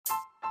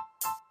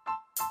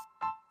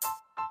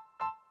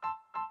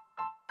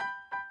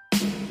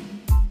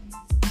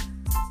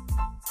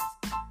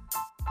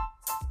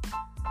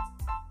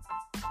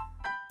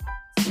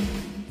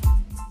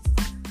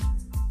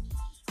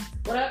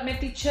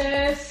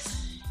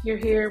Tiches. You're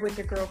here with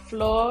your girl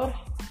Flor.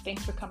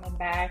 Thanks for coming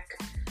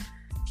back.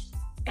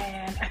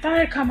 And I thought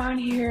I'd come on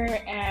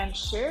here and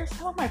share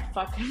some of my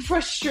fucking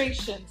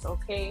frustrations,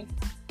 okay?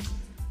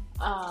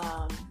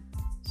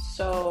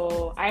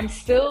 So I'm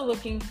still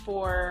looking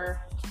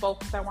for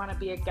folks that want to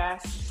be a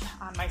guest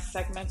on my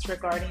segments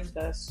regarding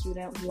the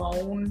student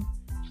loan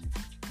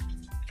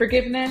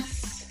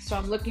forgiveness. So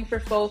I'm looking for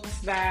folks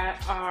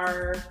that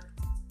are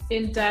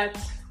in debt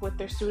with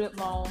their student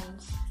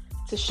loans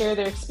to share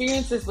their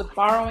experiences with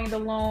borrowing the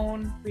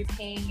loan,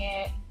 repaying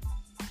it,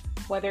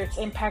 whether it's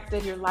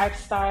impacted your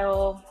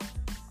lifestyle,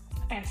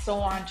 and so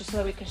on, just so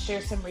that we can share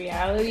some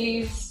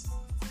realities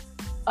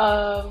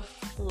of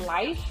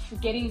life,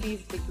 getting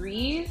these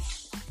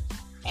degrees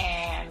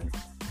and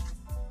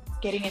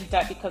getting in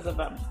debt because of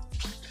them.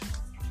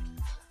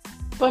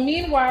 But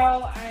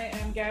meanwhile, I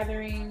am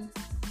gathering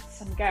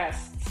some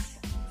guests.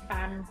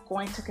 I'm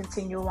going to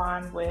continue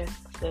on with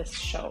this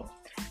show.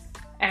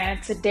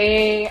 And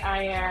today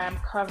I am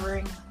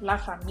covering La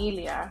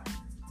Familia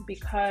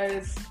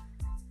because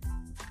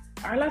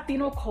our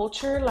Latino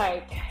culture,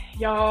 like,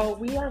 y'all,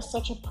 we are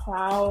such a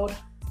proud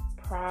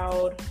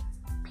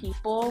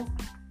people.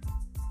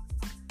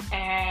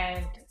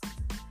 And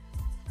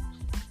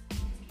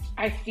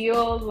I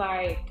feel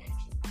like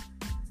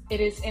it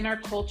is in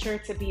our culture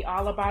to be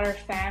all about our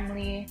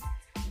family,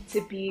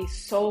 to be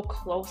so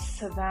close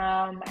to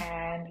them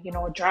and,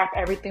 drop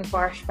everything for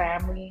our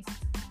family.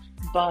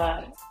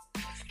 But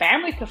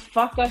family could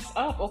fuck us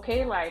up,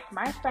 okay? Like,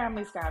 my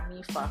family's got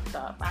me fucked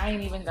up. I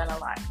ain't even gonna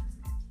lie.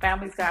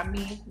 Family's got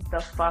me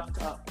the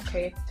fucked up,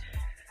 okay?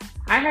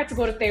 I had to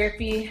go to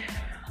therapy.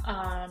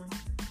 A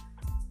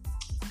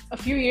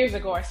few years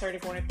ago, I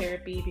started going to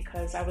therapy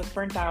because I was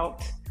burnt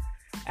out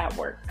at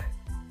work.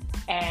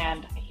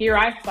 And here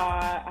I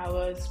thought I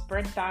was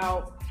burnt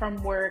out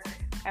from work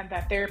and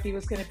that therapy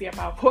was going to be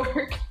about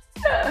work.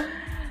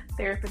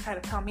 Therapist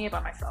had to tell me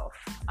about myself.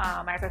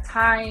 At the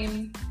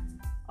time,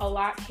 a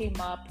lot came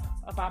up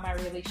about my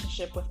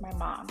relationship with my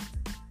mom,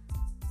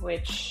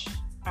 which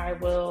I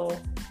will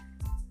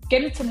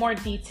get into more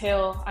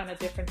detail on a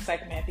different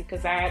segment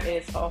because that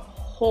is a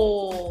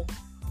whole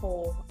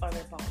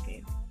other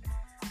ballgame.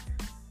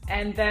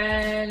 And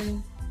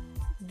then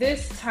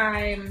this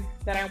time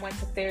that I went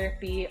to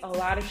therapy, a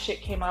lot of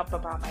shit came up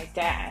about my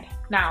dad.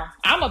 Now,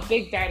 I'm a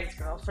big daddy's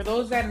girl. For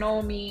those that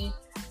know me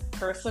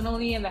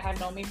personally and that have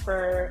known me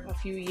for a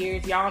few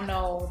years, y'all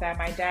know that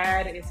my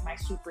dad is my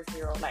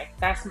superhero. Like,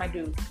 that's my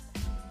dude.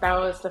 That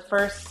was the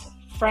first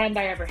friend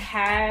I ever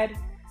had.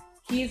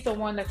 He's the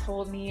one that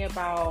told me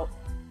about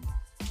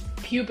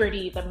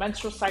puberty, the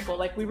menstrual cycle.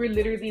 Like, we were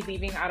literally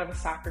leaving out of a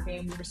soccer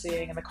game. We were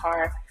sitting in the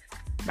car.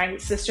 My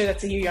sister,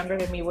 that's a year younger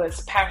than me,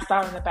 was passed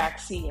out in the back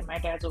seat, and my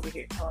dad's over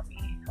here telling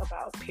me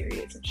about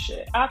periods and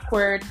shit.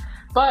 Awkward,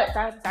 but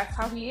that's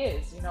how he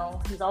is,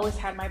 He's always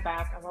had my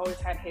back. I've always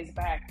had his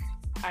back.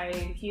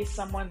 He is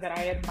someone that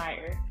I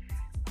admire.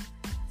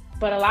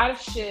 But a lot of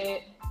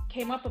shit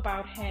came up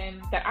about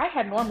him that I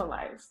had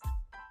normalized.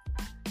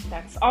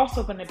 That's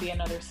also going to be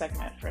another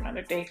segment for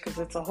another day because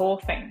it's a whole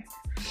thing.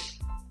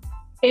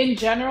 In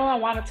general, I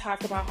want to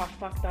talk about how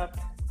fucked up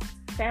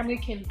family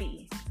can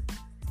be.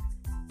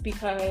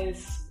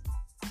 Because,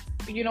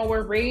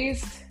 we're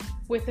raised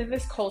within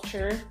this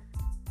culture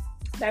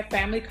that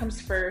family comes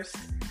first.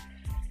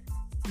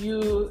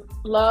 You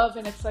love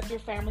and accept your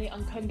family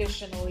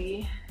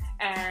unconditionally.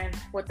 And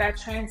what that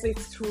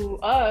translates to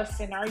us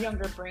in our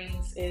younger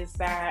brains is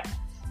that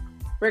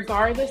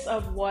regardless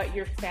of what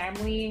your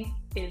family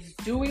is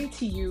doing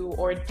to you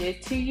or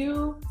did to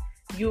you,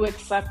 you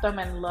accept them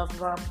and love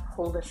them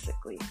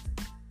holistically.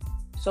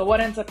 So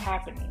what ends up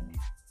happening?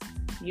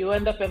 You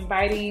end up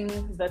inviting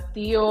the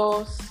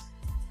tios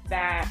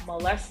that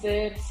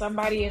molested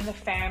somebody in the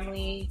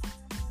family,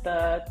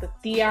 the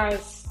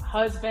tia's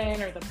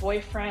husband or the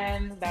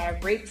boyfriend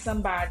that raped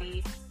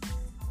somebody.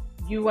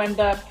 You end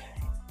up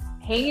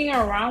hanging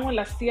around with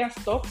las tias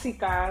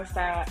tóxicas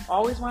that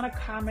always want to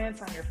comment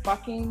on your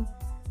fucking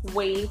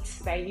weight,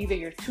 that either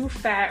you're too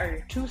fat or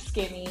you're too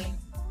skinny,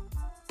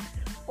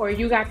 or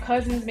you got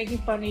cousins making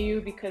fun of you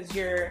because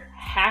you're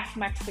half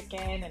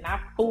Mexican and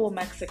not full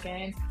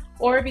Mexican,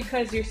 or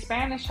because your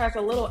Spanish has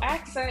a little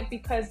accent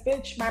because,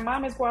 bitch, my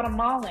mom is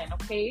Guatemalan,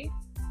 okay?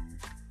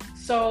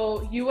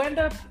 So you end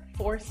up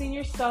forcing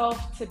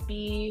yourself to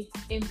be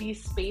in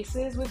these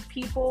spaces with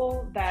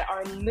people that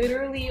are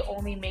literally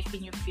only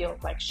making you feel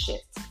like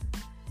shit.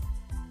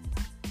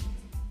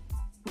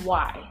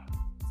 Why?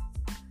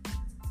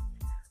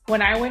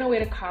 When I went away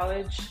to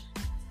college,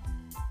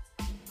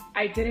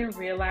 I didn't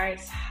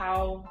realize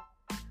how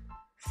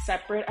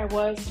separate I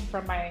was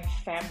from my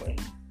family,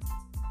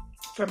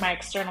 from my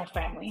external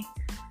family.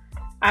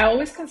 I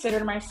always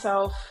considered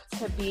myself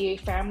to be a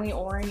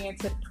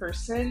family-oriented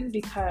person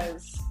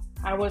because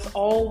I was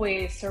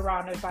always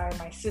surrounded by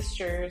my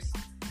sisters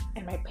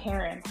and my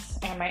parents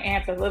and my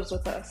aunt that lives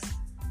with us.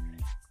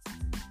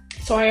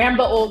 So I am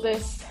the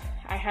oldest.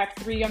 I have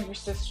 3 younger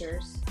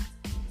sisters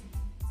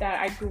that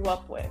I grew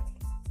up with.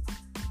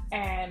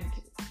 And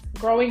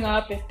growing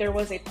up, if there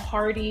was a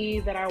party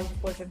that I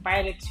was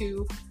invited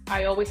to,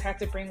 I always had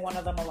to bring one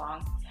of them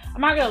along.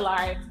 I'm not gonna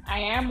lie, I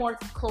am more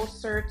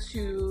closer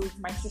to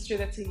my sister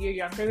that's a year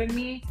younger than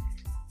me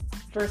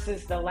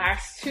versus the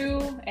last two,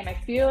 and I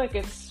feel like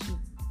it's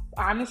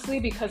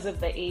honestly because of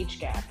the age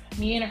gap.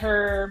 Me and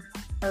her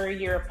are a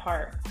year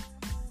apart,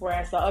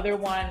 whereas the other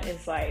one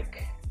is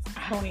like,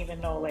 I don't even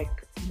know, like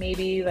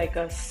maybe like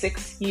a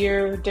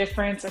 6-year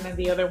difference, and then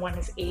the other one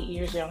is 8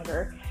 years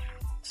younger.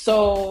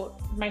 So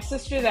my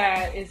sister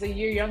that is a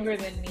year younger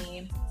than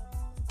me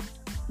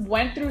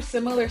went through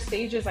similar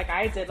stages like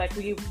I did. Like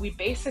we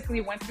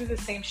basically went through the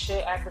same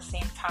shit at the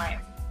same time.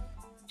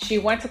 She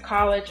went to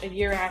college a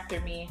year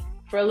after me.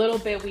 For a little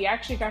bit, we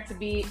actually got to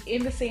be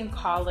in the same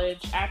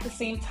college at the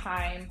same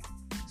time.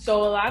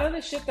 So a lot of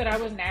the shit that I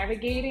was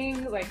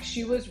navigating, like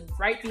she was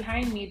right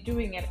behind me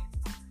doing it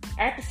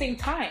at the same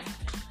time.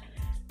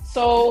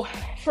 So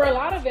for a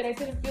lot of it, I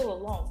didn't feel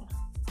alone.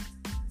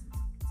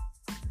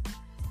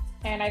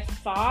 And I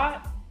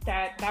thought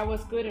that that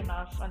was good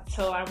enough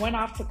until I went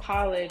off to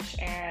college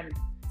and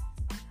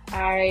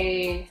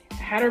I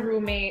had a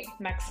roommate,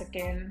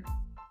 Mexican,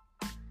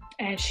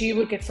 and she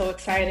would get so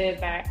excited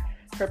that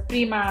her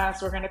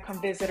primas were going to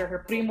come visit, or her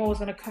primo was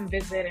going to come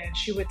visit, and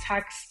she would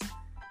text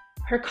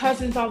her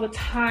cousins all the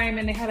time,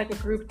 and they had like a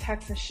group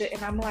text and shit.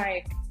 And I'm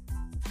like,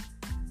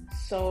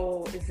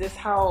 so is this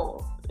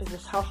how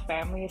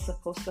family is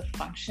supposed to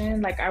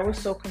function? Like, I was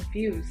so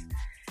confused.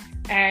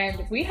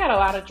 And we had a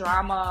lot of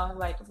drama.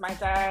 Like, my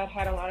dad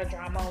had a lot of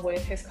drama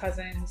with his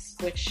cousins,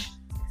 which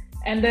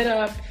ended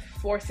up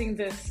forcing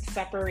this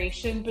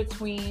separation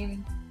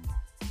between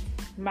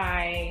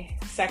my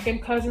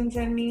second cousins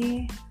and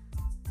me.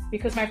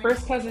 Because my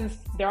first cousins,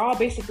 they're all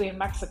basically in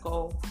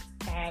Mexico,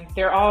 and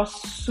they're all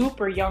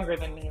super younger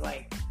than me.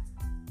 Like,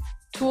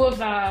 two of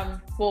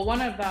them, well,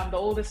 one of them, the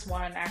oldest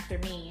one after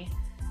me,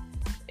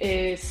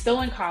 is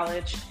still in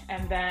college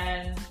and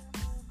then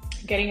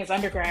getting his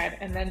undergrad.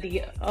 And then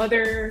the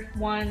other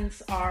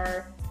ones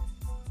are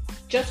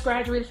just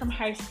graduated from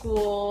high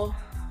school,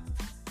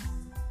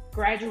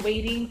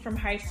 graduating from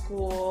high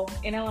school,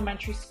 in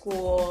elementary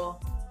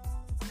school,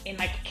 in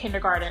like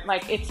kindergarten.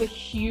 Like, it's a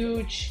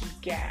huge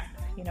gap,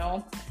 you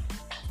know?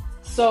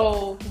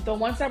 So the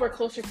ones that were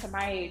closer to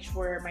my age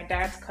were my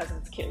dad's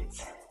cousins'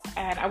 kids.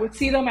 And I would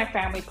see them at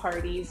family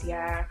parties,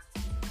 yeah.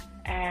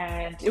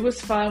 And it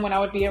was fun when I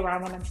would be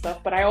around them and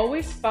stuff. But I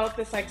always felt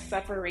this like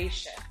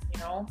separation, you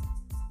know?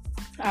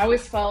 I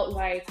always felt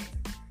like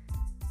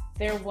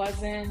I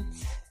wasn't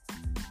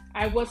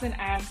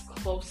as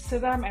close to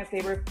them as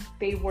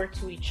they were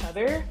to each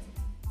other.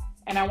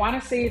 And I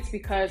want to say it's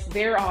because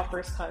they're all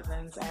first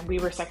cousins and we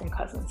were second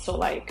cousins. So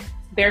like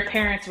their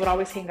parents would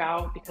always hang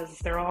out because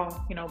they're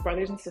all, you know,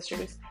 brothers and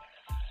sisters.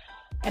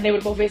 And they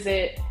would go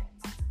visit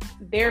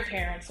their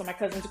parents, so my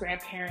cousin's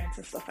grandparents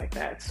and stuff like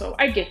that. So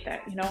I get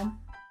that, you know?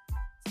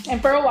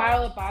 And for a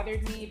while it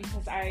bothered me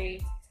because I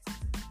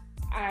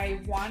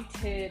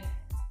wanted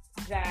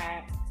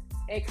that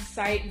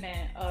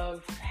excitement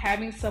of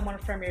having someone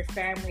from your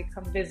family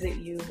come visit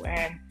you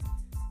and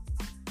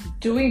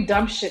doing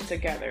dumb shit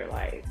together,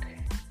 like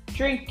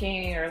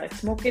drinking or like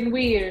smoking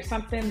weed or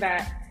something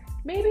that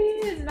maybe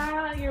is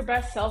not your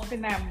best self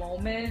in that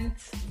moment,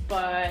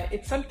 but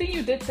it's something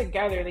you did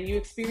together, that you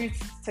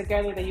experienced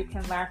together, that you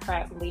can laugh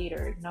at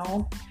later, you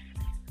know?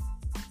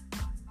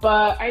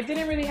 But I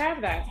didn't really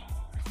have that.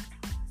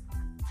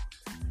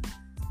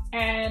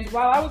 And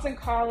while I was in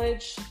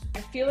college, I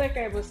feel like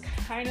I was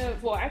kind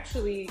of, well,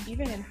 actually,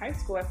 even in high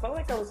school, I felt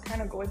like I was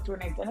kind of going through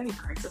an identity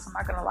crisis, I'm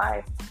not gonna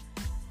lie,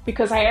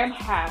 because I am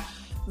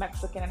half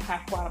Mexican and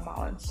half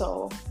Guatemalan.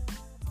 So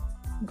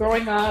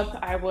growing up,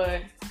 I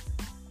would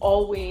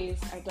always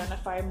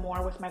identify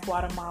more with my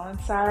Guatemalan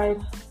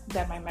side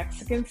than my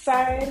Mexican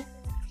side.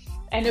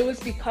 And it was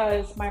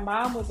because my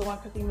mom was the one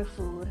cooking the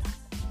food.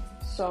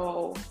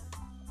 So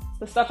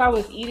the stuff I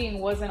was eating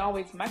wasn't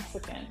always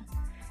Mexican.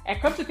 And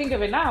come to think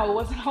of it now, it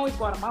wasn't always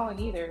Guatemalan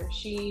either.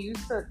 She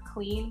used to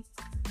clean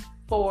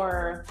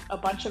for a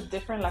bunch of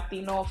different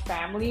Latino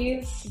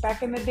families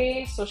back in the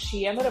day. So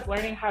she ended up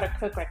learning how to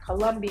cook like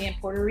Colombian,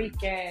 Puerto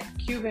Rican,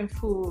 Cuban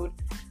food,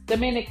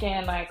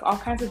 Dominican, like all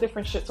kinds of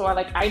different shit. So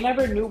I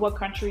never knew what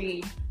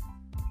country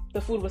the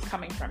food was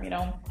coming from, you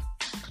know?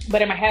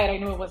 But in my head, I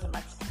knew it wasn't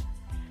Mexican.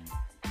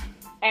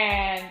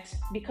 And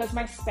because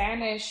my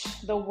Spanish,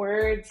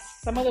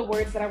 some of the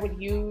words that I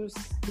would use,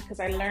 because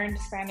I learned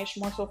Spanish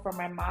more so from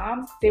my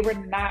mom, they were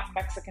not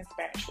Mexican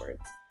Spanish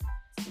words.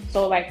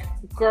 So like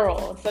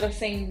girl, instead of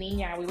saying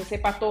niña, we would say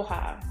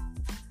patoja,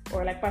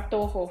 or like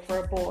patojo for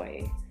a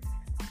boy.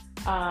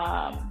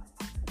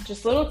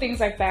 Just little things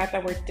like that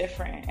were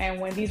different.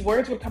 And when these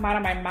words would come out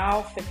of my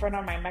mouth in front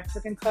of my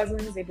Mexican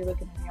cousins, they'd be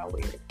looking at me all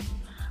weird.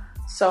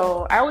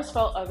 So I always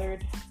felt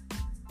othered.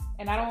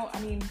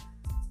 And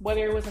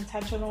whether it was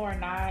intentional or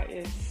not,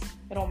 it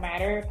don't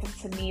matter, because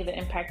to me the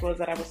impact was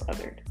that I was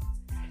othered.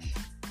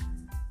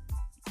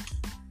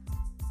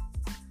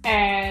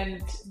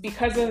 And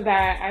because of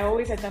that, I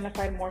always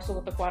identified more so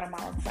with the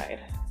Guatemalan side.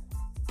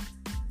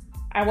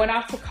 I went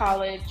off to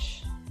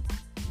college,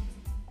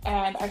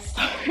 And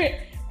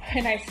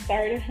when I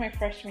started my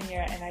freshman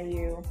year at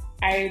NIU,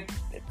 I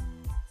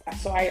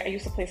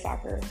used to play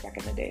soccer back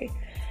in the day,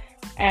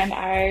 and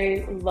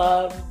I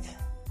loved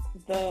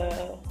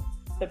the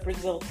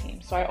Brazil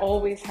team. So I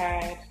always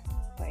had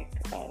like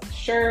a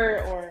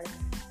shirt or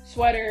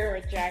sweater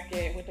or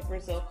jacket with the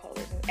Brazil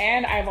colors.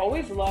 And I've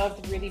always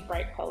loved really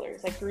bright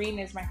colors. Like green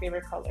is my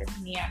favorite color,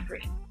 neon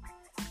green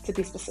to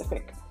be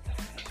specific.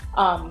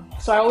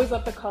 So I always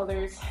loved the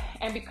colors.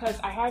 And because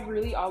I have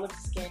really olive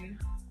skin,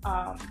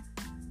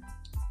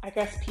 I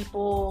guess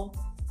people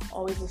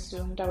always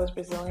assumed I was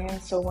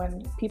Brazilian. So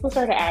when people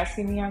started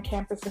asking me on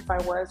campus if I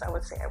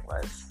would say I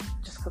was,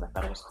 just because I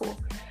thought it was cool.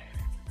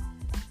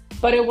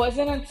 But it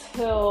wasn't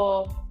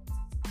until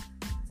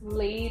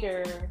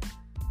later,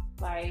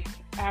 like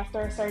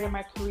after I started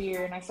my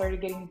career and I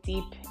started getting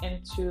deep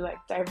into like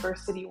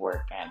diversity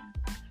work and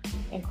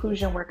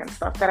inclusion work and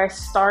stuff, that I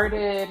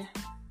started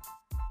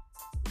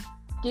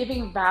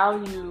giving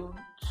value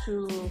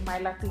to my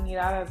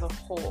Latinidad as a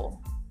whole,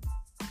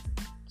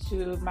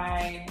 to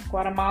my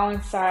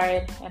Guatemalan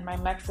side and my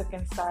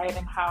Mexican side,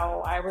 and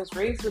how I was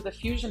raised with a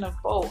fusion of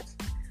both.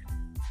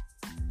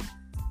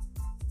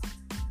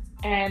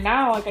 And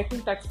now, like, I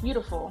think that's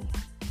beautiful.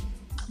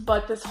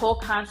 But this whole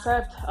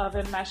concept of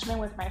enmeshment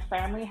with my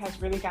family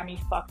has really got me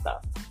fucked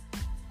up.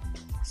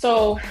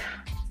 So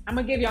I'm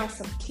gonna give y'all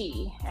some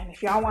tea. And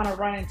if y'all wanna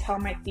run and tell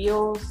my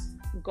deals,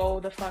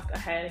 go the fuck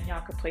ahead, and y'all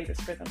could play this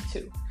for them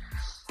too.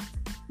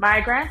 My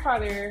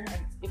grandfather,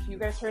 if you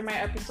guys heard my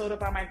episode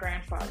about my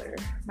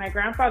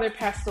grandfather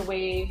passed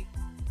away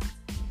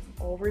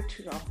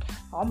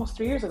almost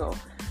 3 years ago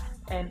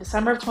in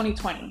December of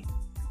 2020.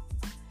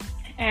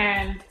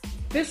 And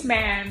this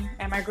man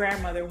and my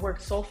grandmother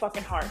worked so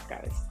fucking hard,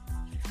 guys.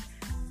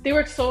 They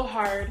worked so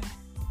hard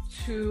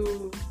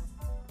to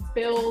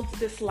build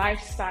this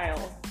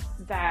lifestyle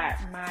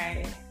that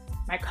my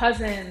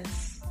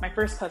cousins, my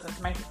first cousins,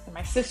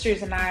 my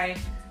sisters and I,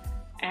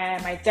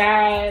 and my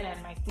dad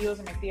and my tios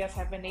and my tias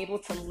have been able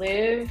to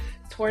live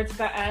towards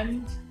the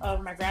end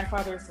of my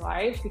grandfather's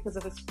life because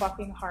of his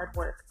fucking hard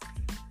work.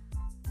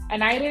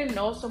 And I didn't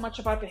know so much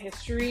about the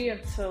history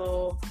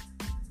until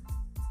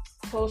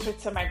closer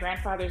to my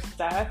grandfather's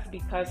death,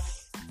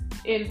 because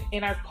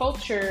in our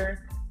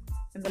culture,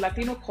 in the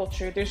Latino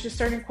culture, there's just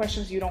certain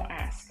questions you don't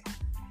ask.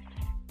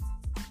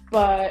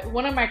 But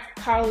one of my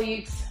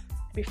colleagues,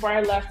 before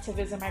I left to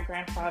visit my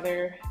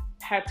grandfather,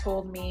 had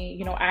told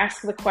me,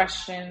 ask the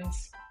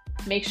questions,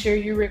 make sure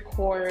you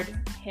record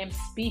him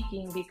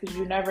speaking, because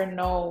you never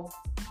know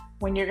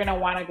when you're gonna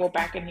want to go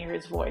back and hear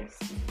his voice.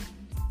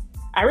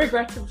 I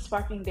regret to this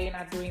fucking day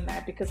not doing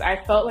that, because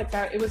I felt like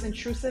that it was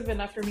intrusive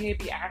enough for me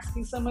to be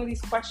asking some of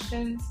these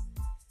questions.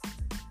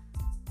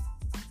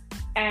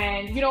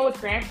 And with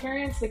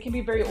grandparents, they can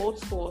be very old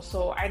school.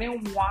 So I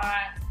didn't want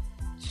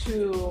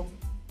to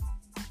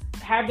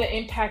have the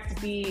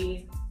impact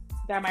be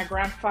that my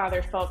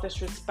grandfather felt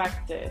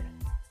disrespected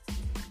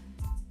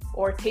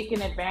or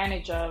taken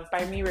advantage of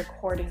by me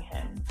recording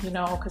him,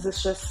 because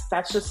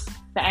that's just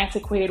the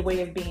antiquated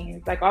way of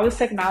being. Like, all this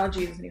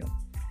technology is new.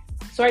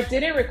 So I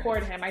didn't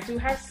record him. I do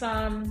have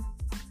some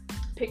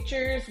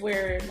pictures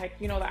where, like,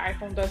 the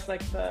iPhone does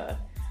like the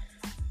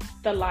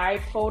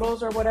live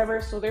photos or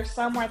whatever. So there's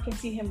some where I can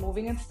see him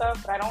moving and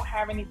stuff, but I don't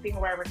have anything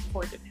where I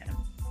recorded him,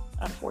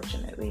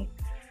 unfortunately.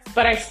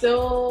 But I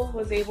still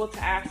was able to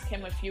ask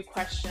him a few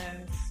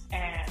questions,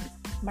 and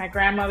my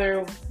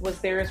grandmother was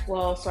there as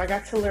well. So I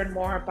got to learn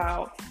more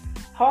about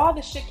how all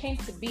this shit came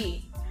to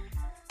be.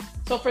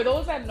 So for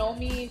those that know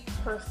me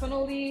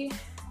personally,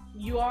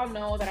 you all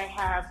know that I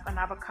have an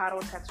avocado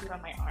tattooed on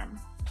my arm.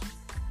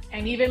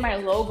 And even my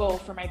logo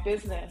for my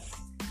business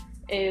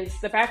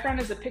the background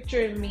is a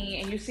picture of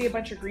me, and you see a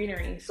bunch of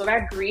greenery. So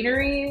that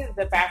greenery,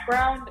 the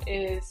background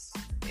is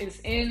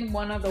in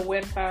one of the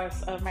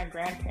huertas of my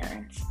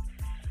grandparents.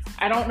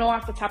 I don't know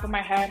off the top of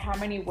my head how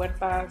many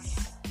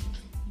huertas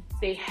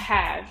they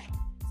have,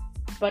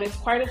 but it's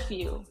quite a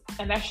few,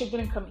 and that shit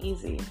didn't come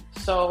easy.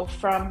 So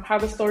from how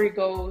the story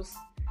goes,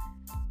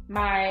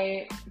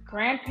 my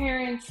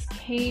grandparents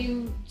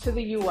came to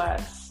the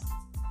US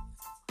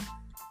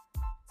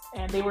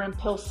and they were in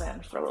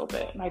Pilsen for a little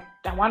bit.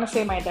 I want to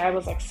say my dad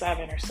was like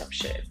 7 or some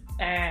shit.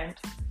 And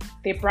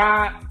they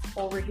brought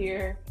over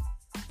here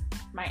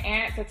my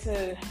aunt that's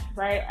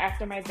right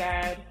after my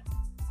dad,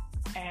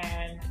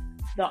 and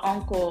the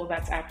uncle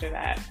that's after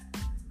that.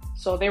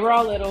 So they were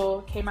all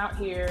little, came out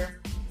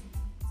here.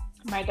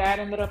 My dad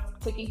ended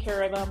up taking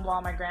care of them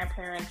while my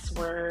grandparents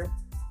were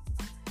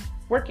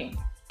working.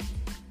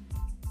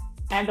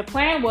 And the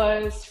plan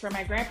was for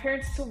my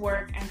grandparents to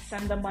work and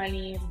send the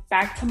money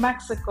back to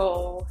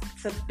Mexico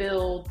to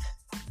build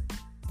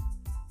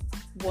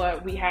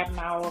what we have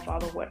now of all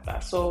the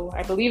huertas. So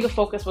I believe the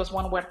focus was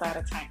one huerta at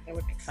a time. That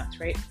would make sense,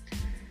 right?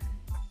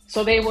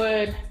 So they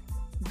would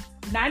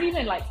not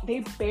even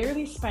they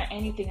barely spent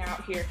anything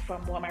out here,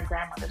 from what my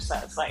grandmother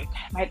says. Like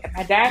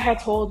my dad had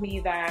told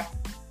me that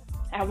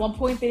at one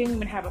point they didn't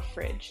even have a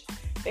fridge.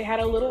 They had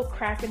a little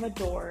crack in the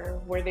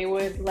door where they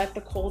would let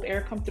the cold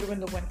air come through in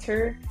the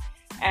winter,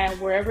 And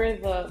wherever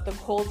the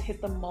cold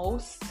hit the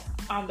most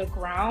on the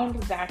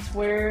ground, that's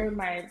where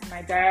my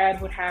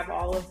dad would have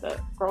all of the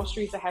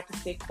groceries that had to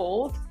stay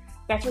cold.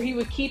 That's where he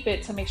would keep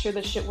it to make sure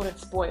the shit wouldn't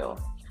spoil.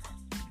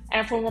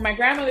 And from what my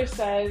grandmother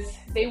says,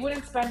 they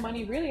wouldn't spend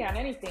money really on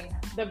anything.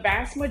 The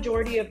vast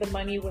majority of the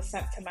money was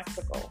sent to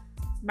Mexico.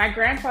 My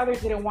grandfather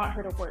didn't want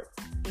her to work.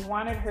 He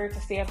wanted her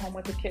to stay at home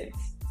with the kids.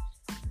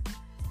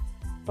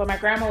 But my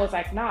grandma was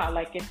like, nah,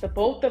 like if the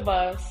both of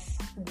us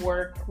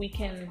work, we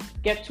can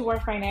get to our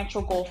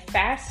financial goal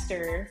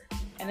faster,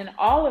 and then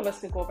all of us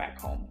could go back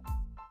home.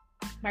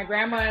 My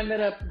grandma ended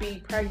up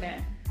being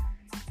pregnant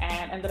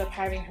and ended up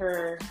having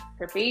her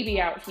baby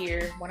out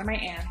here, one of my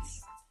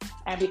aunts.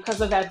 And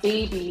because of that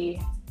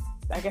baby,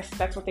 I guess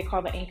that's what they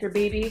call the anchor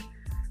baby,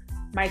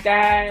 my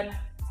dad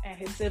and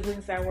his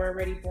siblings that were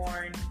already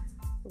born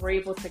were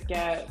able to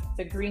get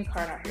the green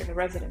card out here, the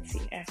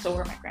residency, and so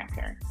were my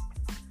grandparents.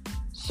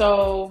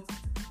 So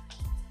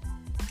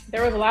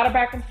there was a lot of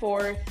back and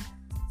forth,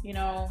 you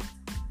know.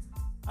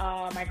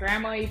 My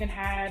grandma even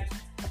had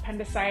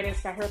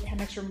appendicitis, got her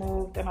appendix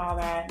removed and all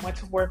that, went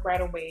to work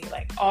right away.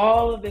 Like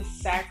all of this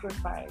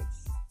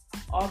sacrifice,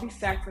 all these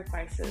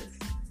sacrifices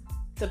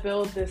to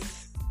build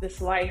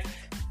this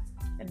life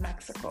in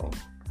Mexico.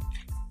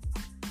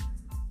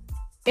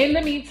 In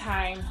the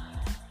meantime,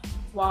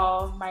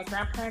 while my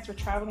grandparents were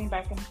traveling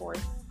back and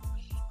forth,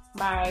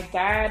 my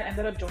dad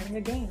ended up joining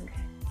a gang.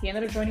 He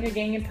ended up joining a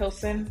gang in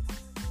Pilsen.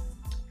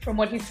 From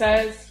what he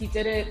says, he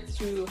did it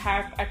to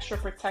have extra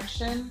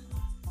protection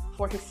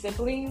for his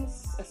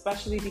siblings,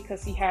 especially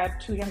because he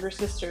had 2 younger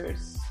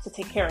sisters to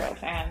take care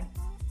of. And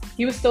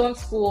he was still in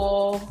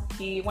school.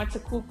 He went to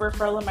Cooper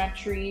for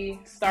elementary,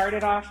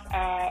 started off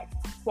at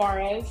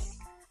Juarez,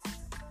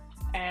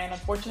 and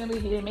unfortunately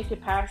he didn't make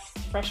it past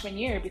freshman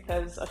year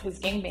because of his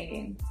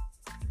gangbanging.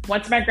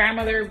 Once my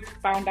grandmother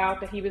found out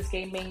that he was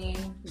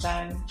gangbanging,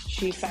 then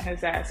she sent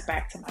his ass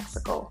back to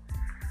Mexico.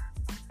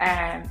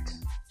 And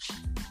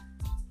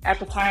at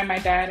the time, my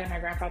dad and my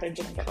grandfather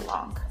didn't get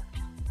along.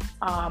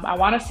 I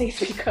want to say it's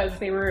because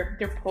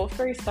they're both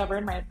very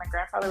stubborn. My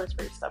grandfather was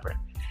very stubborn.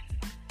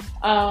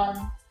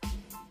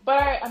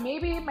 But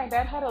maybe my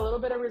dad had a little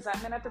bit of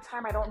resentment at the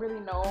time. I don't really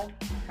know.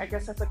 I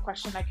guess that's a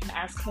question I can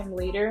ask him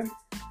later.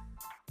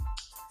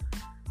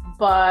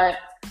 But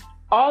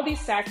all these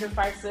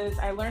sacrifices,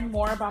 I learned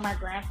more about my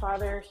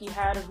grandfather. He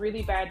had a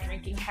really bad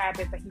drinking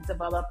habit that he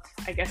developed,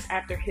 I guess,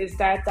 after his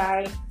dad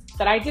died,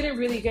 that I didn't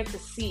really get to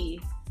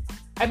see.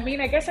 I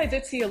mean, I guess I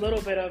did see a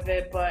little bit of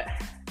it, but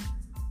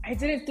I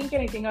didn't think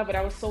anything of it.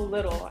 I was so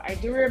little. I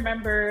do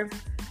remember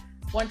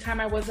one time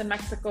I was in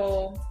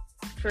Mexico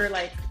for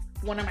like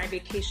one of my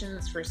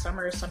vacations for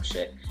summer or some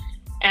shit.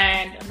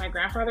 And my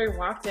grandfather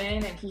walked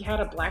in and he had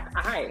a black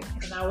eye.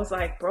 And I was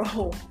like, bro,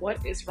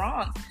 what is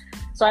wrong?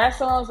 So I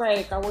asked him, I was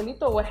like,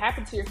 abuelito, what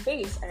happened to your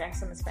face? I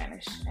asked him in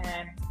Spanish.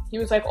 And he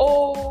was like,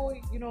 oh,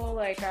 you know,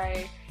 like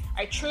I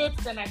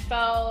tripped and I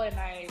fell and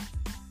I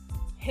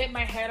hit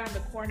my head on the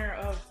corner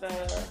of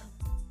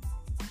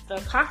the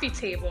coffee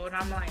table. And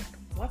I'm like,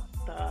 what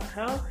the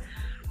hell?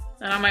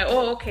 And I'm like,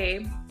 oh,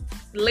 okay.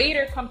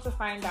 Later comes to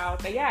find out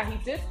that, yeah, he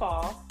did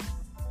fall.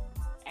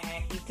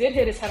 And he did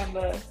hit his head on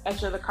the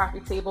edge of the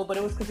coffee table, but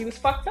it was because he was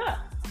fucked up.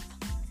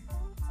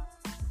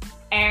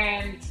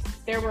 And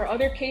there were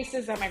other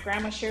cases that my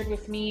grandma shared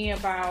with me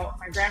about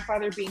my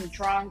grandfather being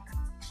drunk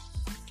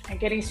and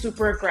getting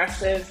super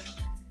aggressive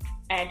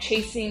and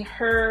chasing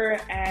her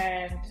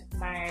and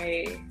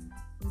my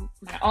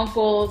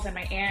uncles and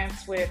my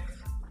aunts with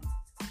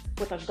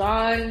a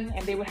gun,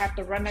 and they would have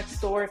to run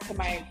next door to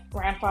my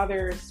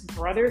grandfather's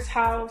brother's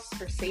house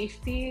for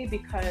safety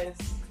because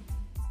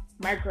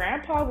my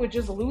grandpa would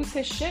just lose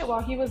his shit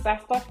while he was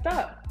that fucked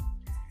up.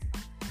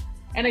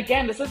 And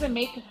again, this doesn't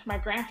make my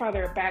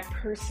grandfather a bad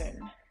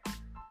person.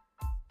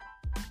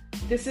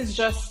 This is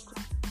just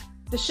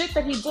the shit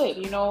that he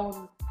did, you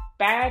know.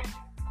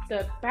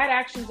 The bad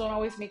actions don't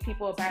always make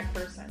people a bad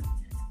person.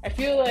 I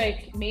feel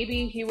like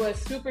maybe he was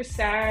super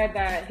sad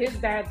that his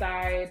dad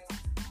died,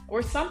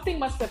 or something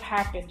must have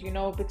happened, you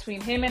know, between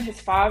him and his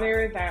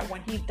father, that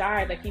when he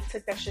died, like he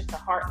took that shit to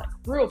heart, like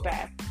real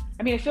bad.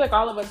 I mean, I feel like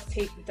all of us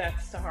take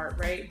deaths to heart,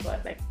 right?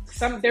 But like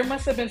there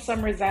must have been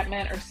some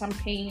resentment or some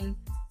pain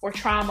or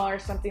trauma or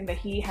something that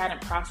he hadn't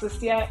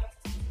processed yet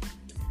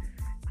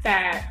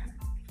that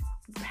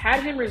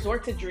had him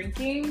resort to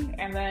drinking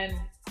and then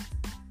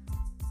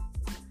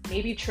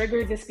maybe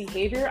triggered this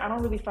behavior. I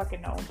don't really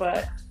fucking know.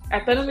 But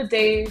at the end of the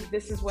day,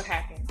 this is what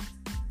happened.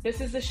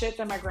 This is the shit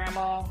that my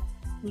grandma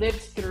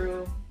lived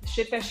through, the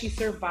shit that she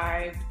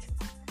survived.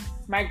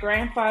 My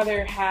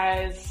grandfather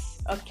has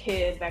a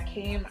kid that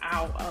came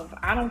out of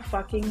I don't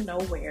fucking know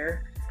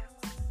where.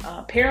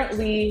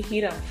 Apparently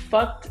he done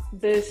fucked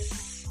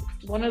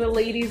one of the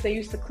ladies that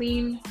used to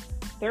clean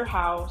their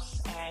house,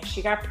 and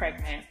she got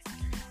pregnant.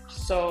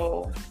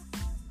 So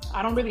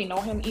I don't really know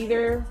him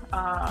either,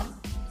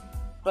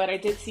 but I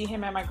did see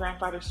him at my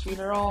grandfather's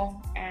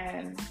funeral.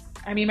 And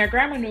I mean, my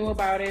grandma knew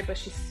about it, but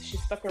she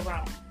stuck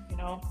around, you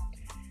know.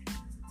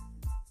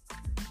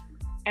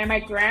 And my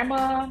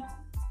grandma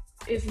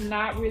is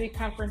not really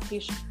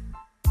confrontational.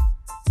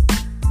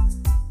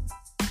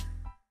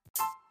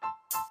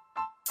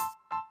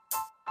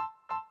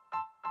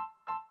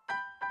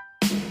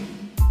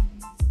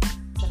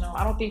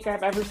 I don't think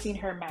I've ever seen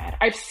her mad.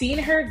 I've seen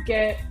her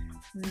get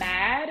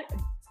mad,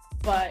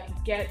 but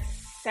get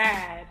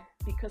sad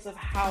because of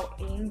how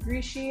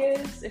angry she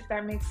is, if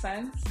that makes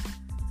sense.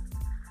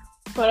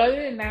 But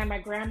other than that, my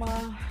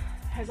grandma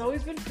has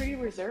always been pretty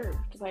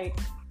reserved. Like,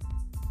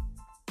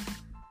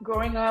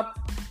 growing up,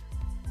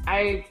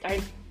 I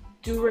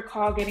do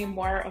recall getting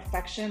more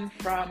affection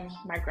from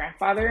my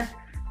grandfather.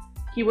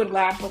 He would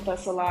laugh with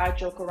us a lot,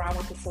 joke around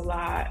with us a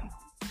lot.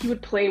 He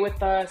would play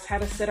with us,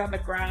 had us sit on the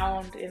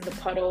ground in the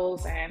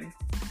puddles and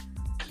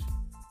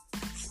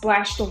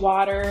splash the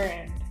water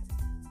and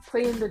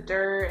play in the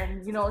dirt.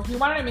 And, you know, he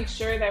wanted to make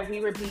sure that we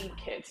were being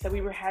kids, that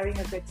we were having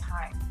a good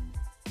time.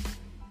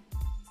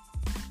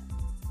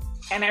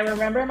 And I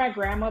remember my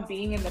grandma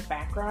being in the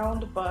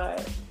background,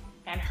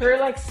 and her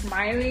like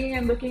smiling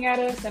and looking at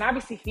us and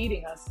obviously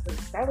feeding us,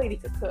 because that lady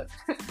could cook.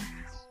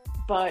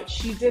 But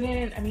she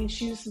didn't, I mean,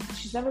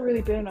 she's never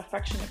really been an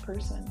affectionate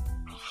person.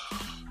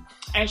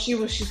 And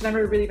she's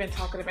never really been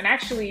talkative. And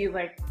actually,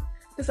 like,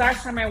 this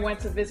last time I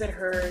went to visit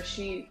her,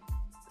 she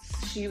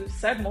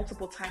said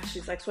multiple times,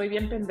 she's like, soy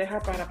bien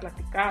pendeja para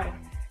platicar,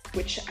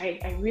 which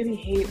I really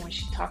hate when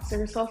she talks to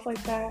herself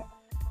like that.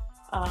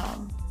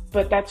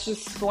 But that's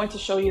just going to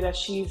show you that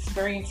she's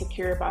very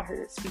insecure about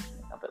her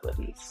speaking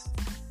abilities.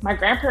 My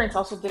grandparents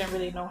also didn't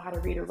really know how to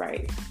read or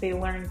write. They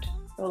learned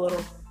a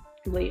little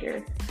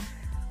later.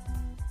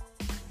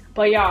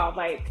 But y'all,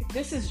 like,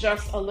 this is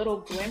just a little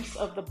glimpse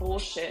of the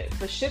bullshit.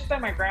 The shit that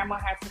my grandma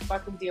had to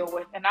fucking deal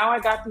with. And now I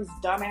got these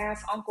dumbass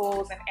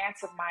uncles and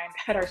aunts of mine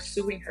that are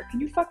suing her.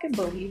 Can you fucking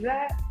believe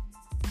that?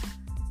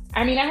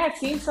 I mean, I had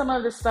seen some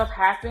of this stuff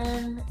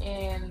happen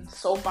in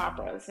soap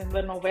operas, in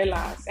the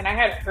novelas, and I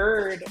had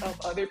heard of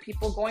other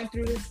people going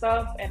through this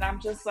stuff, and I'm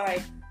just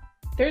like,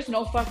 there's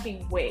no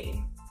fucking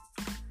way.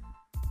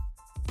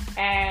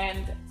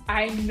 And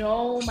I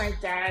know my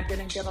dad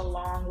didn't get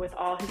along with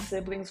all his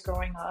siblings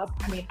growing up.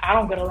 I mean, I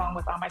don't get along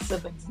with all my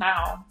siblings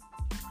now,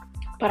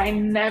 but I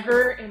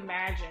never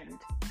imagined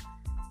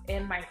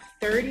in my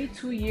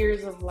 32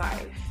 years of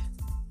life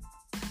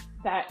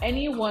that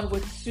anyone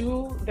would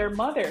sue their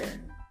mother.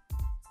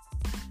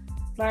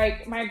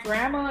 Like, my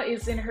grandma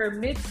is in her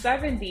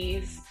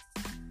mid-70s,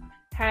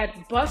 had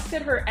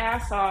busted her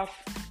ass off,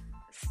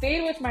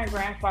 stayed with my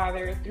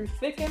grandfather through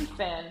thick and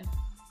thin,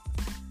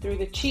 through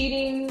the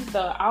cheating,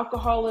 the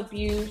alcohol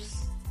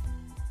abuse,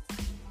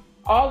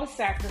 all the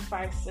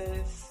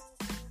sacrifices,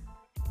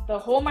 the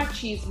whole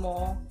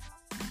machismo,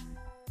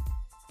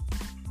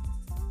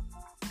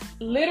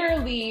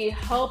 literally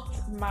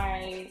helped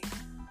my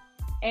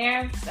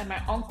aunts and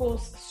my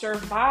uncles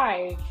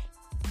survive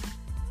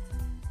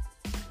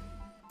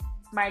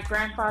my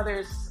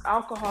grandfather's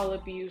alcohol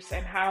abuse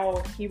and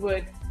how he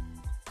would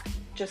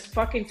just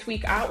fucking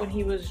tweak out when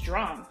he was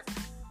drunk.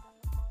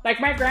 Like,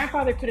 my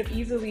grandfather could have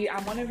easily,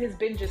 on one of his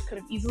binges, could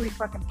have easily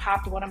fucking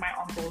popped one of my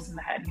uncles in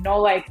the head. You know,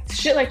 like,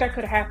 shit like that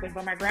could have happened.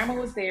 But my grandma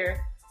was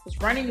there, was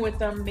running with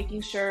them,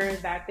 making sure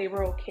that they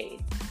were okay.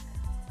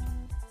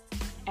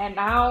 And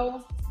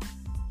now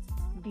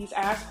these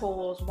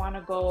assholes want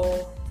to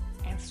go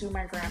and sue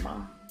my grandma.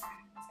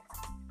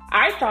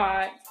 I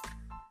thought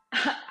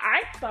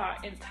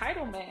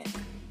entitlement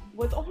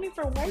was only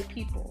for white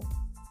people.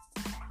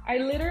 I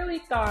literally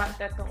thought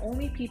that the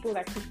only people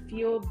that could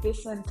feel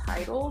this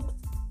entitled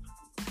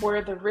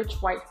were the rich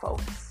white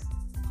folks.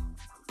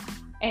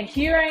 And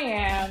here I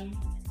am,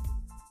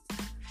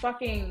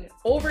 fucking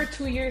over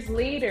 2 years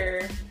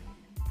later,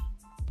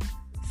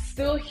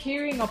 still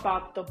hearing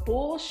about the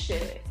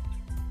bullshit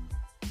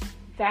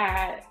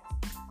that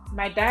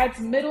my dad's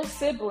middle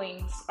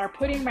siblings are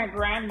putting my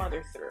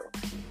grandmother through.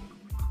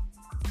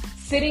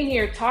 Sitting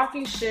here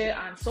talking shit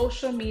on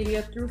social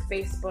media through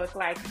Facebook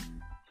like,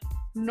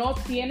 no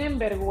tienen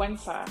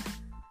vergüenza.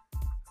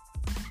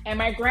 And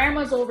my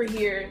grandma's over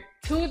here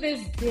to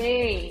this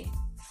day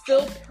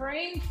still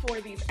praying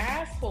for these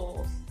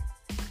assholes.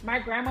 My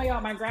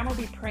grandma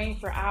be praying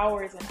for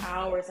hours and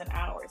hours and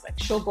hours. Like,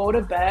 she'll go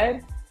to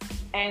bed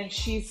and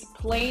she's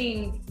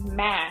playing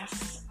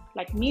mass,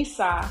 like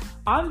misa,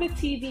 on the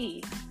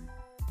TV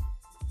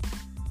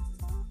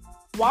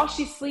while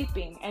she's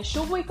sleeping. And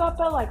she'll wake up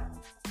at like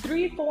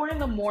 3-4 in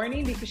the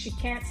morning because she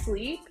can't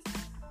sleep,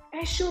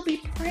 and she'll be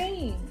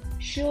praying.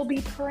 She'll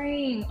be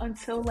praying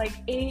until like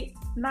 8-9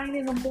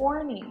 in the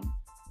morning.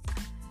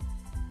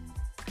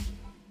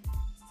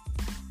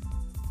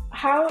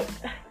 How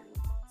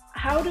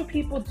do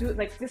people do,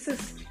 like, this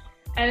is,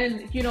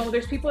 and you know,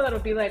 there's people that'll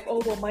be like,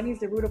 oh, well, money's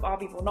the root of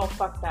all evil. No,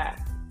 fuck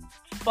that.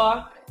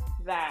 Fuck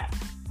that.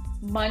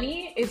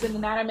 Money is an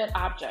inanimate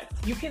object.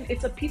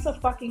 It's a piece of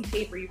fucking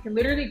paper. You can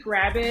literally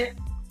grab it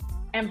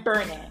and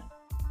burn it.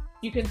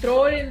 You can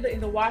throw it in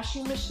the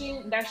washing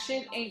machine. That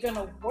shit ain't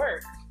gonna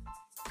work.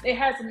 It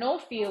has no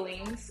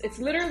feelings. It's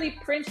literally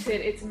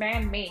printed. It's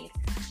man-made.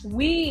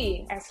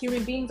 We, as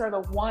human beings, are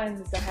the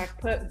ones that have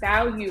put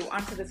value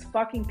onto this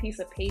fucking piece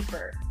of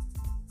paper.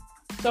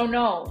 So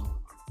no,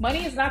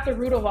 money is not the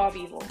root of all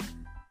evil.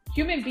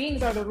 Human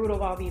beings are the root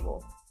of all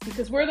evil,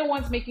 because we're the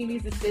ones making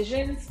these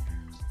decisions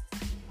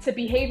to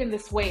behave in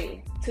this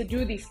way, to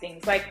do these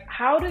things? Like,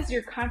 how does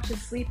your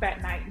conscience sleep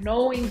at night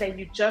knowing that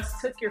you just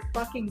took your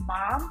fucking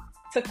mom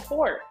to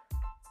court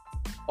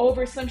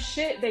over some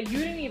shit that you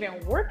didn't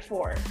even work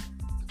for?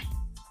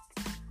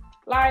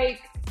 Like,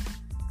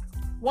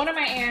 one of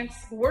my aunts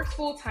works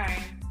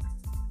full-time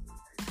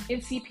in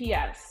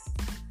CPS.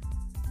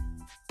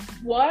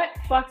 What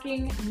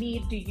fucking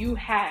need do you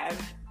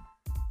have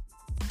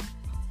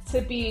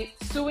to be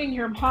suing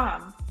your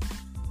mom?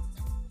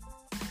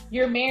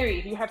 You're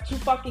married, you have 2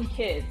 fucking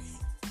kids.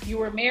 You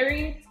were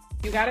married,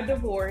 you got a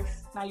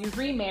divorce, now you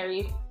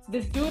remarried.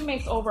 This dude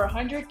makes over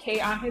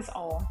 100K on his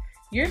own.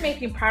 You're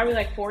making probably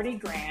like 40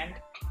 grand.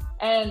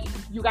 And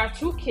you got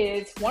 2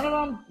 kids. One of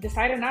them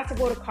decided not to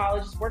go to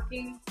college, is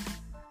working,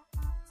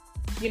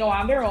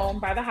 on their own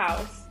by the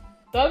house.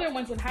 The other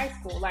one's in high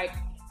school. Like,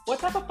 what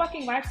type of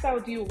fucking lifestyle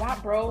do you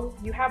want, bro?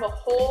 You have a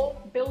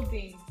whole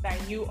building that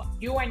you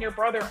and your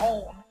brother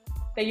own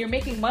that you're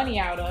making money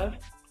out of,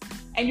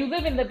 and you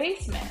live in the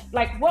basement.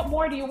 Like, what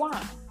more do you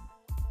want?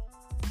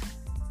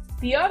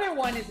 The other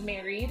one is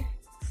married,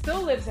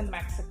 still lives in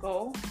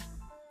Mexico,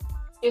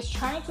 is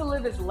trying to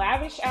live his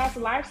lavish ass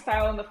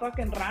lifestyle in the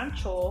fucking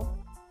rancho.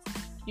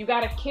 You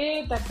got a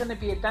kid that's gonna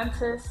be a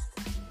dentist,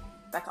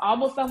 that's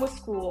almost done with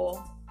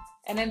school,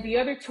 and then the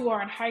other 2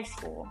 are in high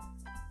school.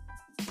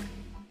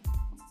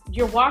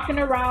 You're walking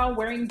around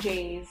wearing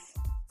J's,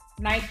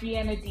 Nike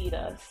and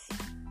Adidas.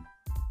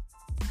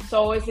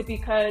 So is it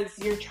because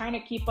you're trying to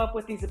keep up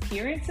with these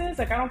appearances?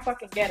 Like, I don't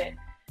fucking get it.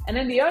 And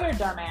then the other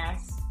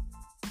dumbass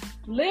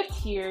lived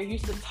here,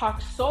 used to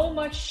talk so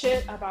much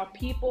shit about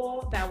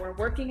people that were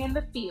working in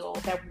the field,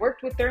 that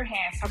worked with their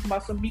hands, talking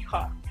about some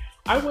mija.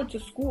 I went to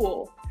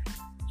school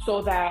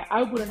so that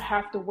I wouldn't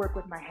have to work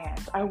with my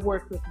hands. I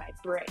worked with my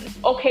brain.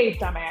 Okay,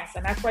 dumbass.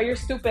 And that's why your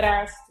stupid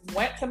ass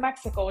went to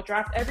Mexico,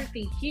 dropped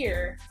everything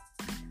here,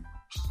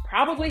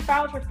 probably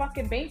filed for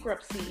fucking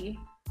bankruptcy,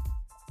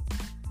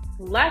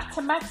 left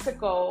to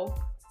Mexico,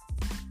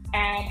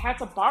 and had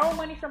to borrow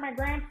money from my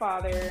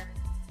grandfather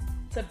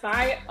to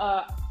buy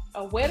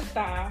a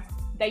huerta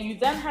that you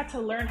then had to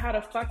learn how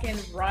to fucking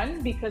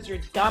run because your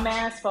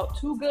dumbass felt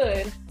too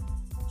good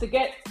to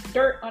get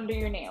dirt under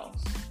your nails.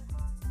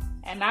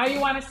 And now you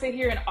want to sit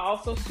here and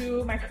also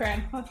sue my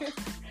grandmother?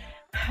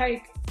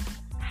 Like,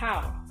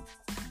 how?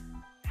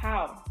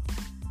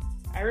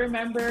 I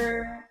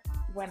remember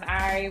when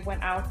I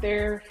went out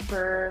there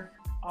for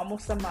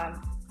almost a month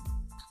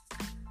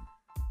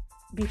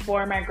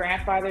before my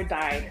grandfather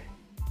died.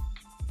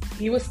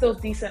 He was still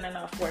decent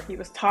enough where he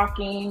was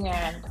talking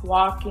and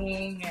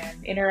walking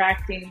and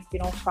interacting,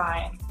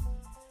 fine.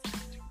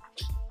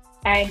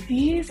 And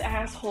these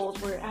assholes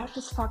were at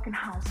this fucking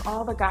house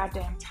all the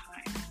goddamn time.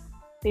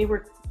 They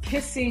were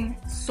kissing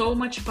so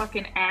much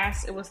fucking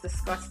ass. It was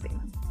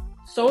disgusting.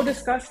 So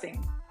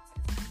disgusting.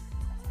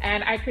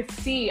 And I could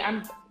see,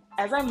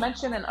 as I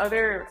mentioned in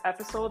other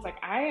episodes, like,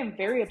 I am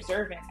very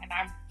observant and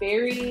I'm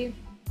very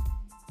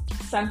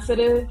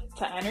sensitive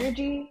to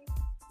energy.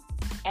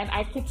 And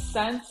I could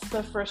sense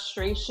the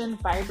frustration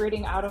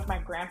vibrating out of my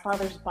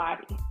grandfather's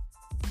body.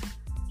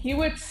 He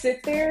would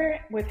sit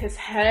there with his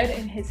head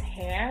in his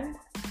hand,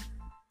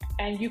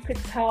 and you could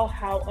tell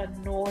how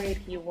annoyed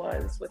he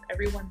was with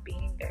everyone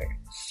being there.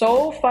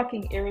 So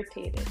fucking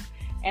irritated.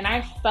 And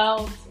I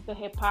felt the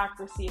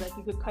hypocrisy, like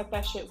you could cut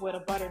that shit with a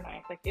butter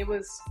knife. Like, it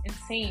was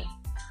insane.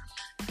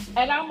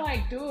 And I'm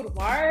like, dude,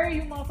 why are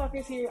you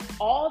motherfuckers here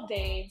all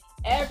day,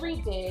 every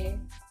day,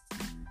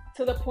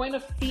 to the point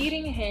of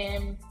feeding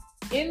him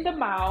in the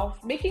mouth,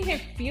 making him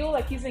feel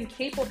like he's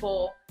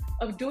incapable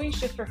of doing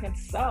shit for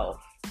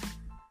himself?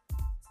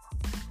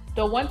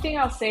 The one thing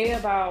I'll say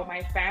about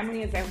my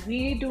family is that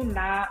we do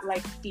not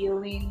like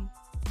feeling,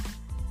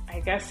 I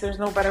guess there's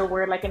no better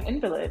word, like an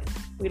invalid.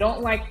 We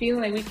don't like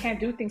feeling like we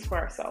can't do things for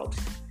ourselves.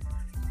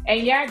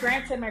 And yeah,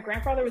 granted, my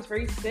grandfather was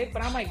very sick,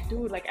 but I'm like,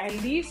 dude, like, at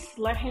least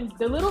let him,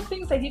 the little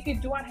things that he could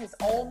do on his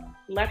own,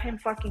 let him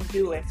fucking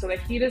do it so that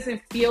he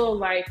doesn't feel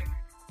like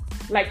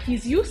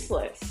he's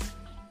useless.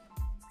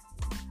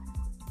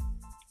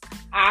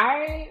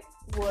 I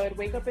would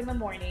wake up in the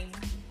morning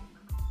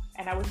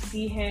and I would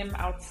see him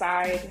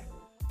outside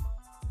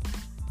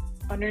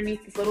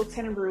underneath this little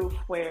tin roof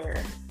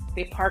where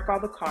they park all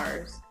the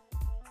cars.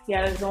 He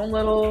had his own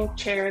little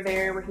chair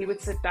there where he would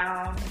sit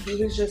down, and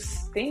he was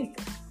just think.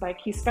 Like,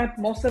 he spent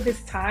most of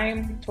his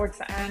time towards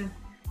the end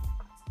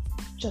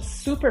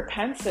just super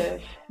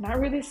pensive, not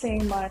really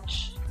saying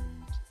much.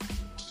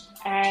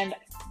 And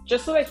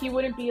just so that he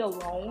wouldn't be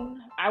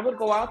alone, I would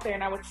go out there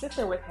and I would sit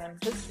there with him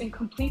just in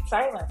complete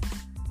silence.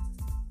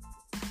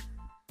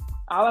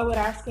 All I would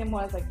ask him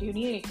was, like, do you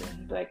need anything?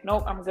 He'd be like,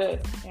 nope, I'm good.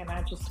 And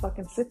I'd just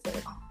fucking sit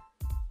there.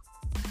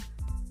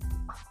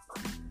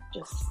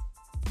 Just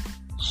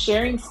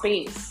sharing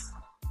space,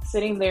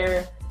 sitting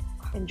there,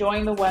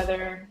 enjoying the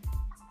weather.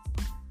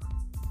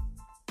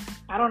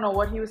 I don't know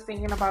what he was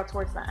thinking about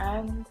towards the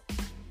end,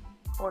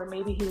 or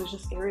maybe he was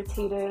just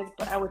irritated,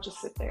 but I would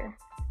just sit there.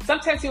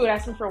 Sometimes he would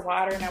ask me for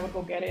water and I would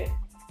go get it.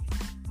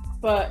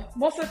 But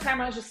most of the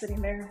time I was just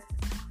sitting there,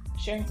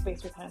 sharing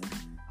space with him.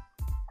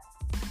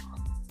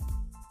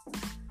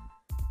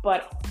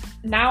 But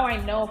now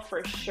I know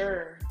for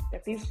sure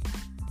that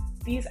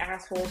these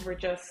assholes were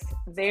just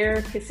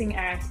there kissing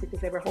ass because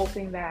they were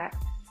hoping that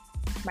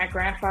my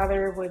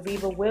grandfather would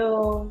leave a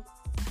will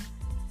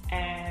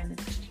and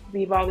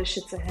leave all this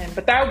shit to him.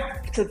 But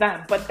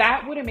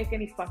that wouldn't make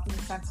any fucking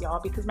sense,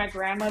 y'all, because my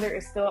grandmother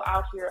is still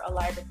out here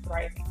alive and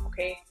thriving,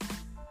 okay?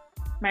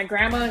 My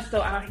grandma is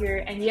still out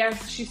here, and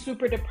yes, she's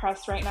super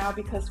depressed right now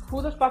because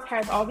who the fuck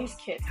has all these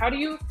kids? How do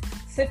you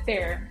sit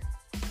there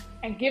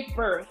and give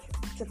birth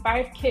to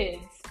 5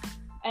 kids,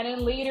 and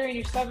then later in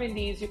your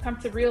 70s, you come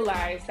to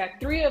realize that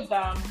 3 of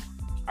them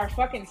are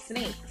fucking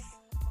snakes?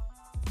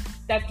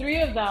 That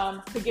 3 of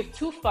them could give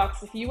 2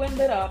 fucks if you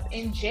ended up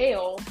in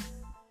jail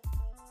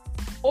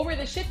over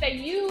the shit that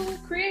you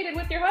created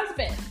with your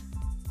husband.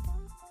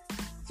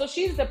 So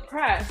she's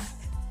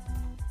depressed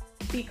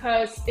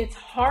because it's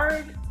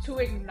hard to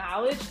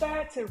acknowledge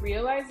that, to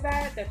realize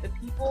that the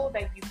people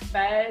that you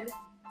fed,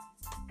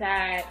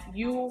 that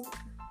you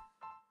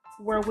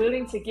were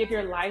willing to give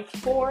your life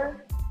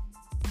for,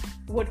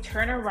 would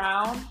turn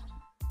around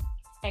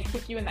and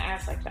kick you in the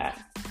ass like that.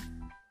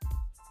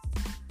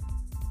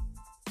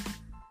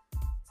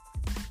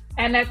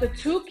 And that the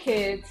 2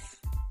 kids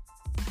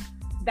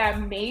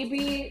that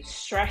maybe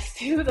stressed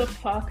you the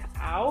fuck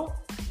out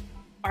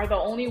are the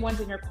only ones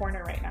in your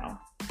corner right now.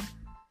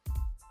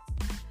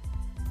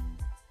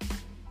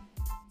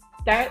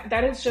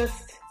 That is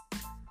just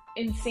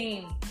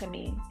insane to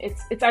me.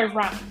 It's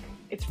ironic.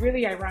 It's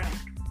really ironic.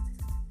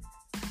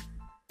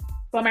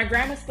 But my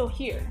grandma's still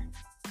here.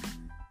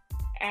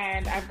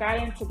 And I've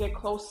gotten to get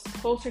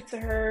closer to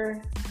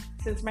her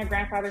since my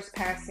grandfather's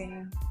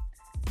passing.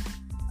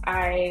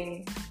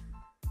 I've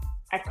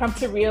come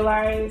to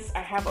realize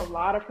I have a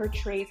lot of her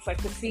traits,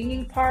 like the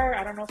singing part.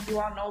 I don't know if you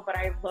all know, but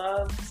I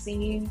love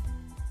singing.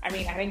 I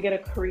mean, I didn't get a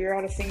career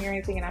out of singing or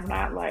anything, and I'm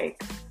not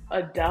like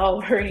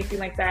Adele or anything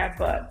like that,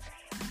 but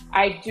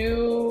I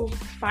do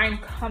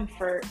find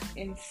comfort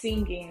in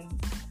singing.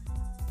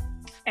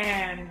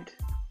 And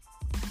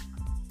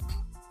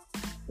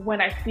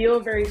when I feel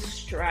very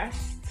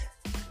stressed,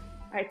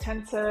 I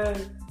tend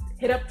to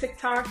hit up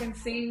TikTok and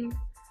sing.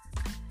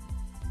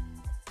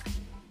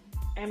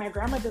 And my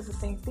grandma does the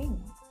same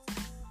thing.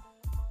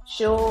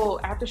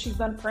 After she's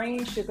done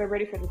praying, she'll get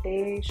ready for the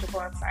day. She'll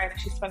go outside.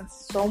 She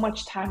spends so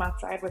much time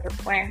outside with her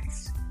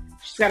plants.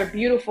 She's got a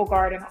beautiful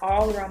garden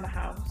all around the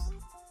house.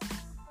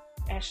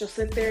 And she'll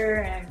sit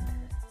there and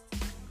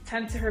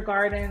tend to her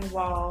garden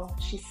while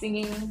she's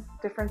singing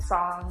different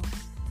songs.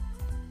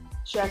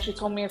 She actually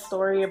told me a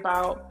story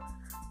about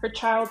her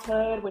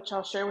childhood, which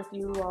I'll share with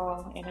you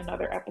all in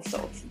another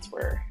episode, since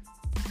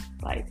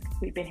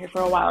we've been here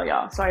for a while,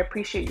 y'all. So I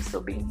appreciate you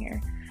still being here.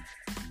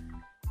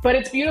 But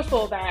it's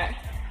beautiful that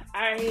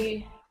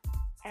I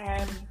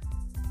am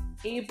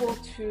able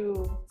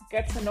to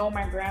get to know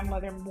my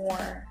grandmother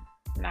more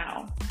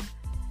now.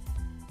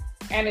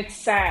 And it's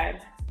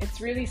sad.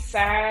 It's really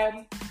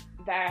sad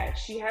that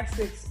she has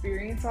to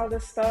experience all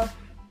this stuff.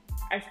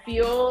 I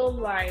feel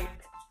like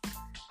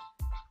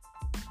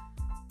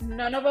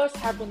none of us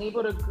have been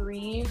able to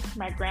grieve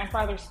my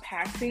grandfather's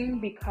passing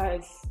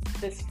because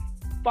this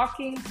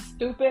fucking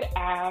stupid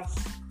ass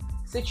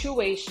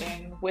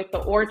situation with the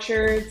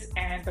orchards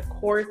and the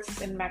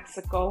courts in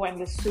Mexico,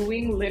 and the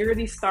suing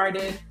literally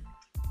started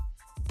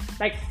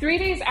like 3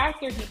 days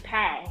after he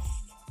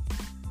passed.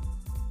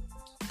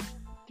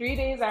 3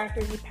 days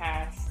after he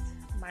passed,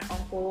 my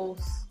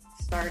uncles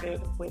started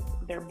with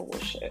their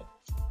bullshit.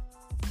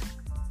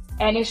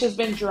 And it's just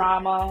been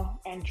drama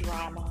and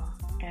drama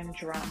and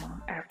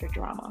drama after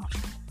drama.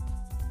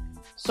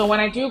 So when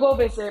I do go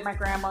visit my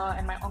grandma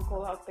and my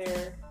uncle out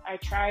there, I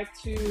try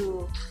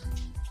to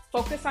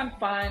focus on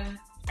fun.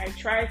 I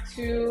try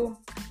to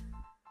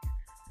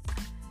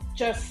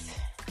just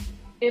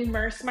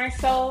immerse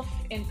myself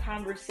in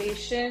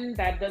conversation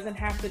that doesn't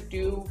have to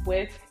do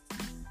with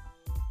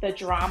the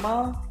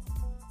drama.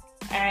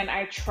 And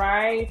I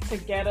try to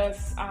get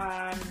us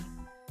on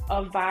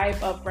a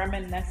vibe of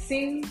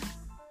reminiscing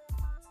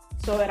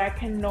so that I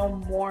can know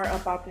more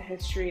about the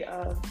history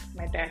of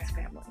my dad's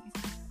family.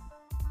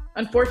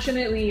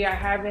 Unfortunately, I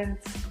haven't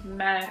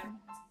met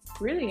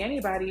really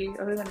anybody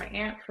other than my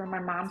aunt from my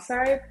mom's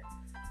side.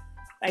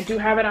 I do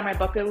have it on my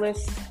bucket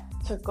list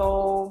to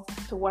go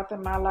to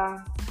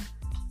Guatemala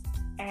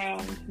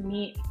and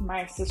meet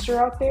my sister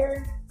out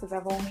there, because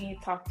I've only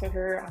talked to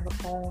her on the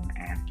phone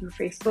and through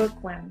Facebook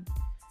when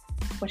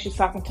she's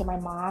talking to my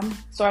mom.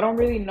 So I don't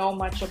really know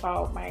much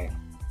about my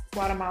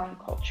Guatemalan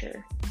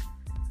culture.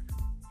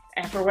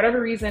 And for whatever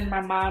reason,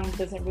 my mom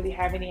doesn't really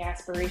have any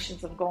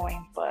aspirations of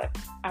going, but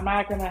I'm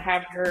not going to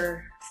have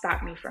her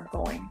stop me from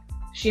going.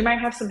 She might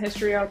have some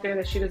history out there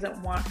that she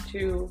doesn't want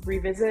to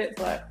revisit,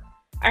 but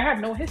I have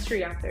no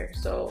history out there,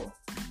 so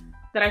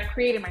that I've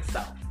created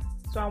myself.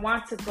 So I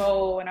want to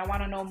go and I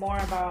want to know more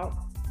about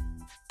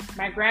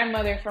my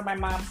grandmother from my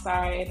mom's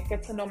side,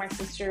 get to know my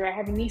sister. I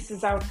have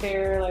nieces out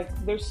there. Like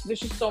there's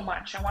just so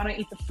much. I want to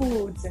eat the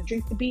foods and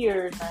drink the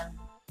beers, and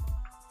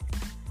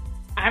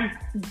I'm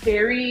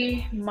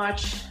very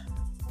much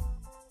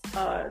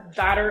a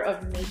daughter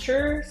of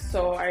nature,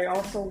 so I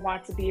also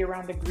want to be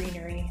around the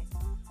greenery.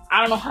 I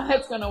don't know how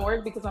that's gonna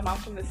work because I'm out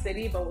from the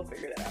city, but we'll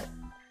figure that out.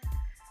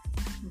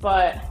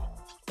 But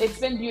it's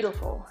been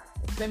beautiful.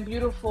 It's been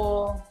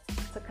beautiful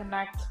to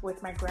connect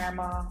with my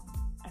grandma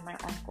and my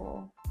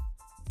uncle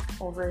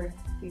over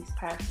these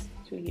past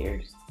 2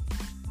 years.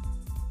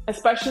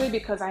 Especially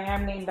because I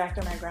am named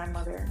after my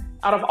grandmother.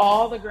 Out of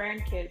all the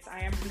grandkids,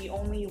 I am the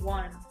only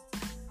one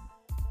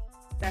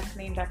that's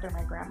named after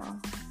my grandma.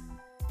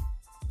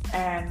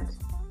 And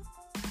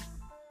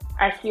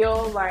I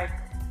feel like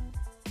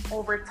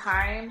over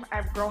time,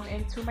 I've grown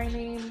into my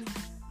name.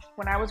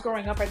 When I was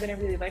growing up, I didn't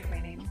really like my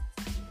name.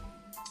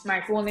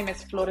 My full name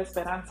is Flor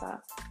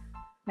Esperanza.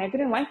 And I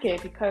didn't like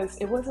it because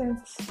it wasn't,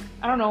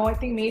 I don't know, I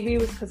think maybe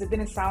it was because it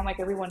didn't sound like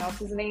everyone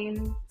else's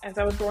name as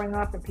I was growing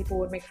up, and people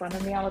would make fun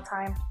of me all the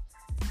time.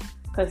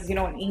 Because, you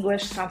know, in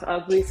English, it sounds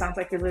ugly. It sounds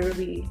like you're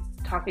literally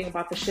talking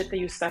about the shit that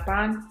you step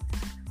on.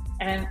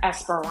 And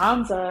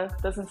Esperanza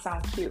doesn't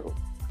sound cute.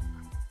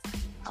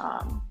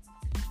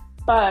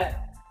 But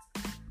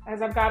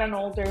as I've gotten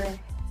older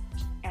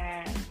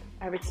and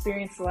I've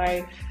experienced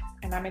life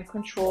and I'm in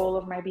control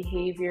of my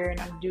behavior and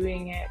I'm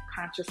doing it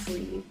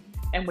consciously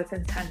and with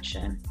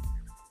intention,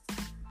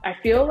 I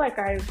feel like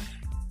I've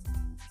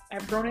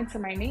grown into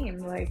my name.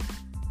 Like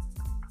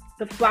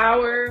the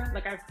flower,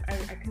 like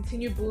I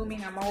continue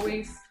blooming. I'm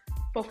always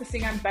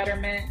focusing on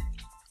betterment,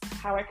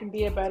 how I can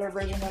be a better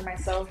version of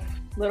myself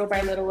little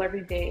by little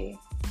every day.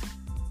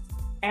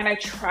 And I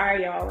try,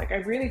 y'all, like I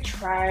really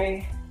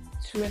try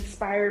to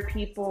inspire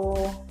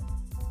people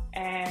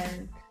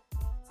and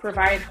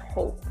provide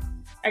hope.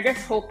 I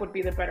guess hope would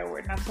be the better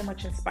word, not so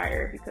much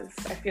inspire, because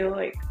I feel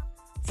like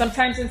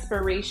sometimes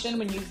inspiration,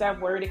 when you use that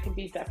word, it can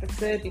be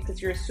deficit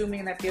because you're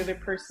assuming that the other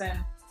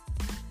person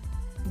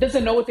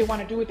doesn't know what they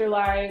want to do with their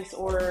lives,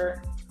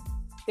 or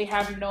they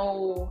have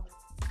no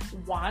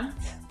want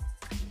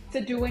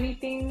to do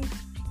anything,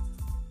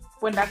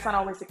 when that's not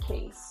always the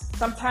case.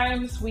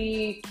 Sometimes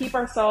we keep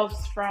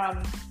ourselves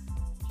from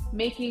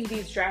making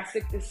these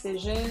drastic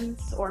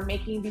decisions or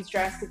making these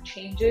drastic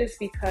changes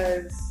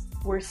because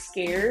we're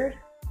scared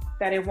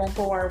that it won't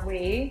go our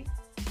way,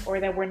 or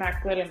that we're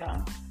not good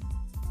enough,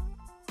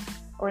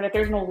 or that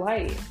there's no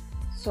light.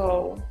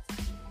 So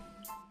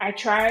I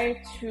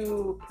try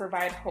to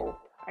provide hope.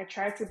 I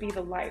try to be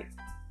the light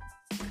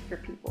for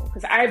people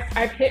because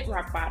I've hit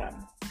rock bottom.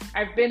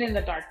 I've been in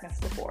the darkness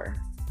before.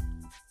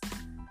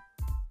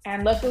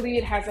 And luckily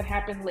it hasn't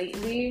happened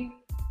lately.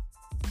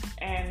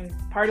 And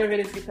part of it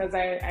is because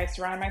I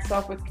surround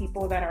myself with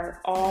people that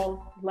are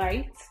all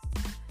light,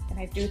 and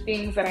I do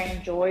things that I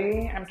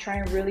enjoy. I'm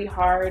trying really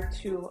hard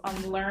to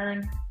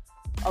unlearn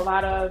a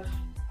lot of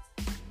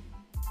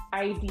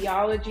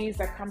ideologies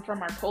that come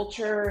from our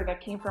culture,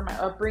 that came from my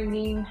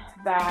upbringing,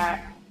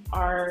 that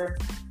are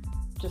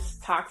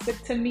just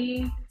toxic to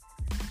me.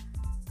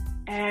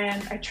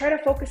 And I try to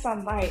focus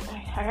on light.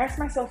 I ask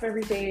myself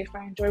every day if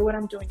I enjoy what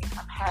I'm doing, if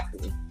I'm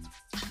happy.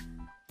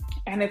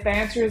 And if the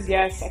answer is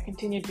yes, I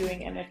continue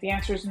doing it. And if the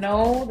answer is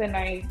no, then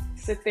I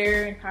sit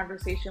there in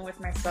conversation with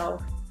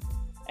myself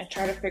and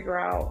try to figure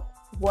out,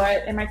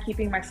 what am I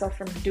keeping myself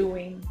from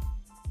doing?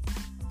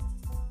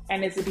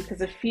 And is it because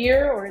of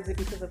fear, or is it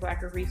because of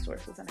lack of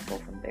resources? And I go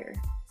from there.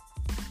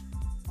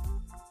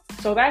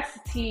 So that's the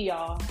tea,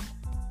 y'all.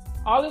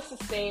 All this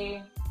to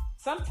say,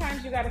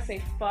 sometimes you gotta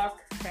say fuck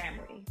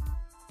family.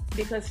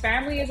 Because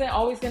family isn't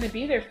always gonna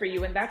be there for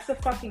you, and that's the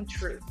fucking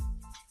truth.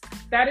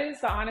 That is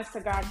the honest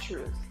to God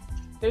truth.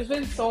 There's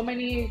been so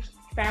many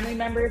family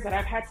members that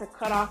I've had to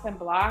cut off and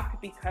block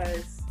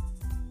because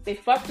they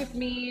fucked with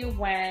me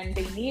when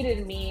they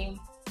needed me,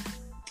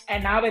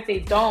 and now that they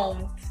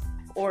don't,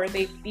 or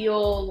they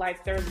feel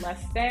like they're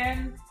less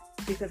than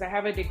because I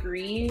have a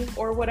degree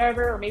or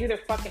whatever, or maybe they're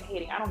fucking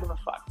hating. I don't give a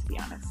fuck, to be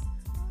honest.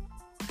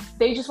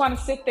 They just want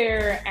to sit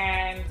there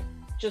and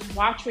just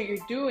watch what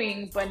you're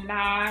doing, but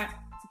not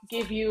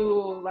give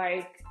you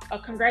like a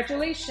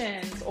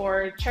congratulations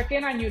or check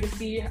in on you to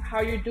see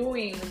how you're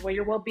doing, what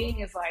your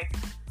well-being is like,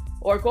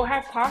 or go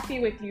have coffee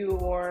with you,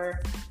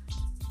 or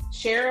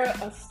share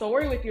a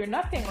story with you, or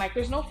nothing. Like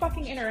there's no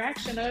fucking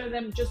interaction other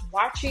than just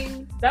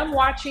watching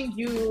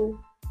you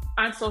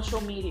on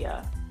social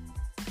media.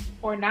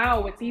 Or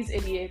now with these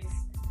idiots,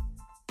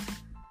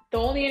 the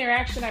only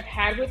interaction I've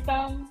had with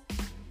them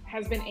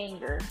has been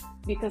anger,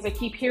 because I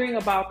keep hearing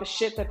about the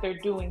shit that they're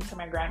doing to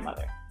my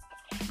grandmother.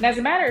 And as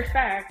a matter of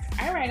fact,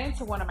 I ran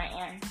into one of my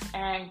aunts,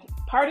 and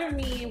part of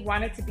me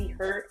wanted to be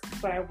hurt,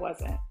 but I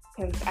wasn't,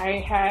 because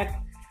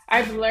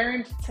I've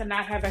learned to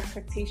not have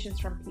expectations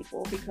from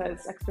people,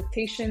 because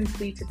expectations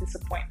lead to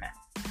disappointment.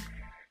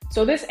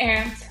 So this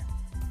aunt,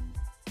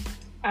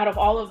 out of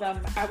all of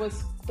them, I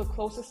was the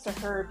closest to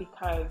her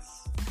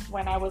because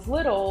when I was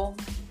little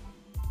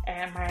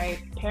and my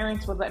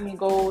parents would let me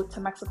go to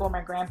Mexico with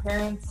my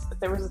grandparents,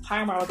 there was a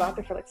time where I was out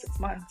there for like 6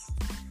 months.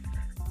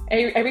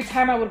 Every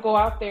time I would go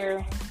out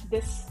there,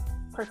 this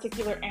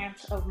particular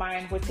aunt of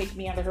mine would take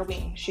me under her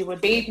wing. She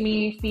would bathe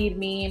me, feed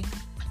me,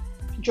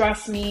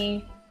 dress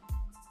me.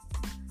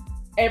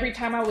 Every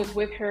time I was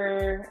with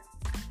her,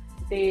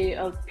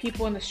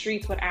 people in the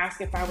streets would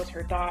ask if I was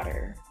her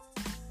daughter.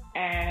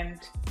 And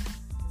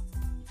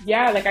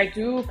yeah, like I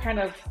do kind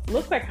of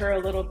look like her a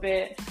little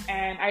bit,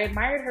 and I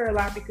admired her a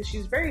lot because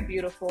she's very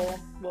beautiful.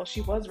 Well,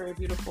 she was very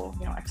beautiful,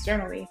 you know,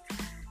 externally.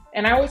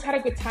 And I always had a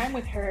good time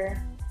with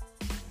her.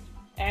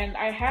 And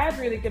I had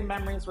really good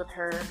memories with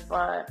her,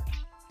 but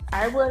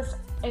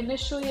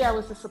initially I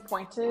was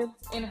disappointed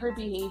in her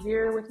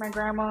behavior with my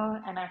grandma.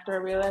 And after I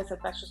realized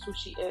that that's just who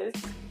she is,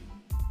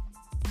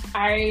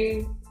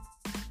 I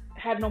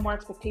had no more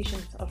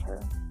expectations of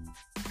her.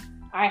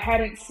 I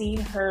hadn't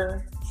seen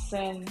her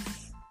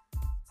since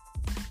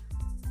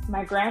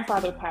my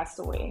grandfather passed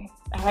away.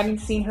 I hadn't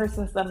seen her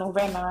since the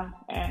novena.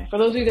 And for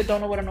those of you that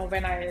don't know what a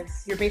novena is,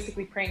 you're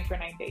basically praying for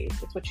 9 days.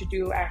 It's what you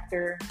do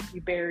after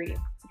you bury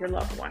your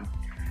loved one.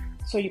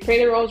 So you pray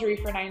the rosary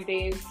for 9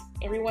 days.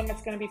 Everyone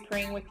that's going to be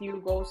praying with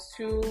you goes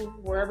to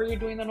wherever you're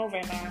doing the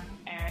novena,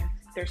 and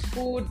there's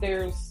food,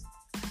 there's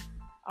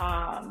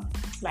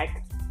like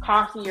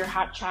coffee or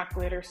hot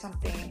chocolate or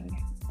something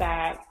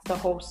that the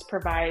host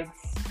provides,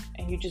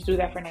 and you just do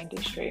that for 9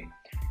 days straight.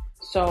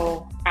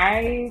 So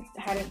I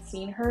hadn't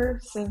seen her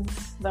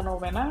since the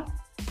novena,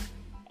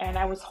 and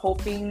I was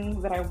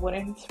hoping that I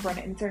wouldn't run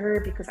into her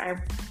because I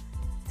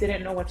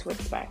didn't know what to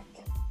expect.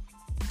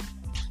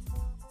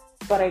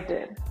 But I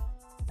did.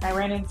 I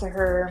ran into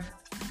her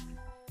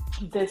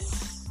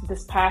this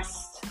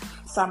past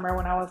summer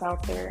when I was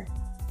out there.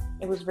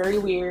 It was very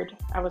weird.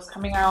 I was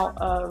coming out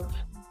of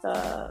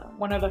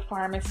one of the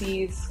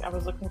pharmacies. I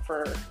was looking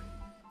for,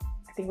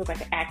 I think it was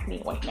like an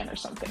acne ointment or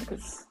something,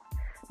 because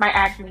my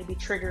acne be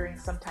triggering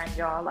sometimes,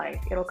 y'all.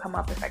 Like, it'll come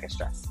up if I get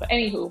stressed. But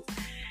anywho,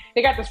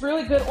 they got this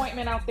really good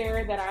ointment out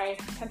there that I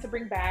tend to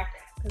bring back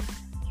because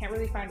you can't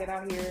really find it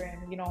out here.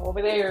 And, you know,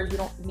 over there, you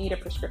don't need a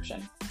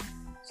prescription.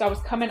 So I was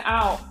coming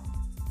out,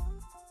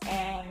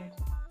 and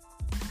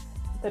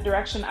the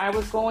direction I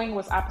was going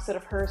was opposite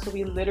of her. So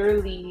we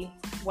literally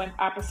went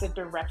opposite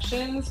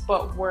directions,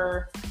 but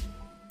were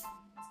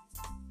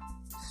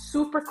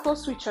super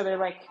close to each other,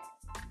 like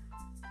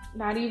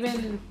not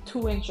even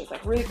 2 inches,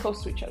 like really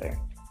close to each other.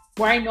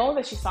 Where I know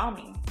that she saw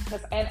me.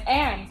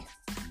 And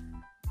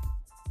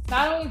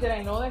not only did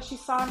I know that she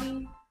saw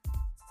me,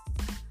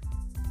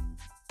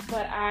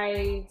 but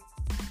I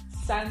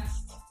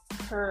sensed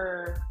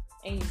her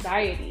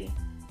anxiety.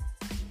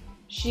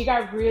 She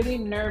got really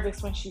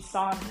nervous when she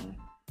saw me.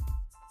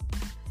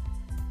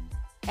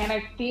 And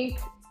I think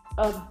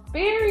a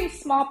very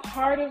small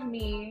part of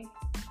me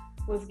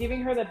was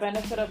giving her the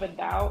benefit of a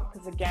doubt,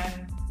 because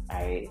again,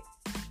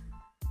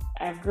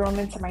 I've grown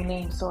into my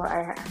name, so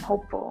I'm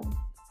hopeful.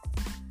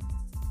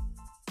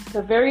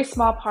 The very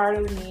small part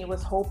of me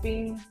was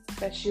hoping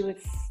that she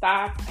would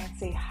stop and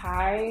say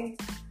hi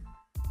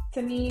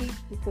to me,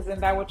 because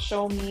then that would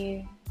show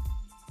me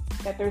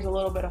that there's a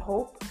little bit of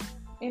hope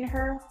in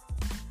her.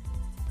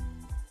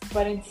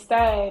 But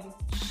instead,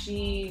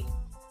 she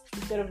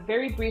did a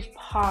very brief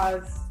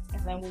pause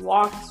and then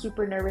walked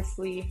super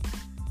nervously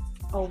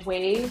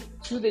away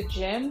to the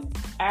gym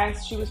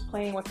as she was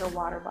playing with her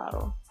water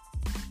bottle.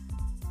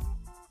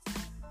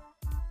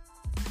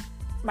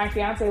 My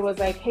fiance was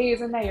like, "Hey,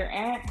 isn't that your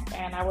aunt?"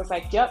 And I was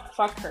like, "Yep,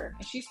 fuck her."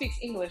 And she speaks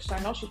English, so I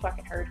know she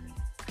fucking heard me.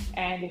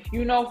 And if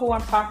you know who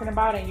I'm talking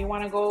about and you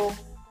want to go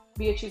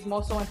be a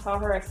chismoso and tell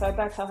her I said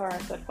that, tell her I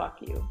said fuck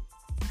you.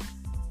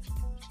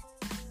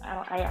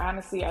 I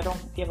honestly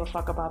don't give a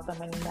fuck about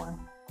them anymore.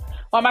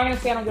 Well, I'm not going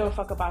to say I don't give a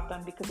fuck about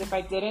them, because if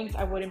I didn't,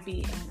 I wouldn't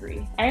be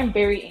angry. I am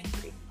very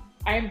angry.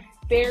 I am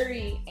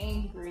very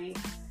angry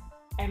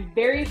and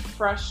very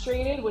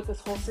frustrated with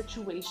this whole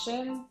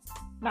situation.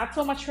 Not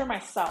so much for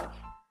myself.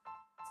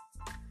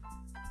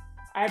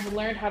 I've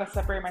learned how to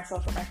separate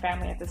myself from my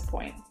family at this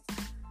point.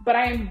 But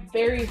I am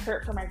very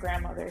hurt for my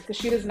grandmother, because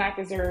she does not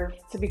deserve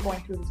to be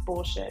going through this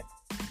bullshit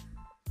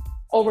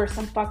over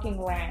some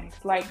fucking land.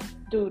 Like,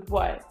 dude,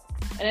 what?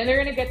 And then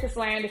they're going to get this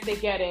land if they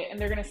get it, and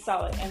they're going to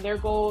sell it. And there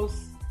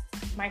goes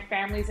my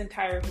family's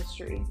entire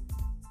history.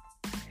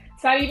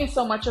 It's not even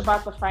so much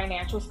about the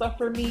financial stuff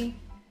for me.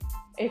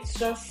 It's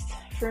just,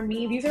 for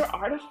me, these are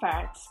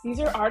artifacts. These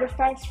are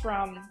artifacts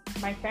from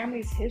my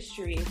family's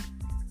history.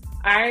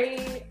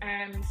 I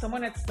am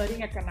someone that's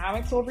studying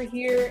economics over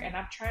here, and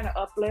I'm trying to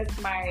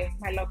uplift my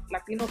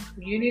Latino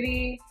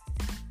community,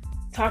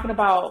 talking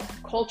about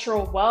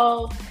cultural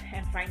wealth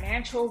and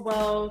financial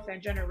wealth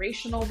and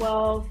generational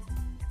wealth.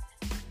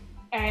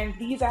 And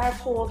these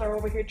assholes are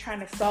over here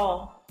trying to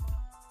sell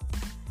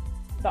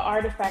the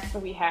artifacts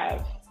that we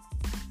have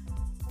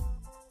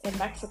in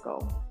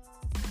Mexico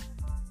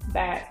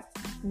that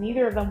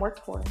neither of them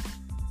worked for.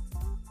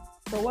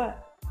 So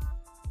what?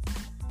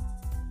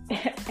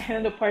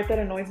 And the part that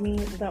annoys me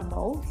the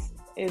most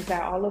is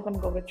that all of them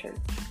go to church.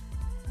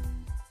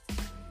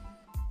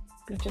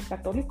 Pinches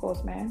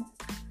católicos, man.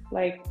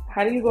 Like,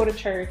 how do you go to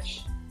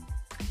church,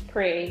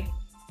 pray,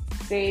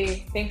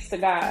 say thanks to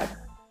God,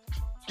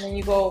 and then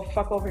you go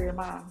fuck over your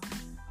mom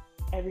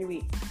every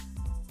week?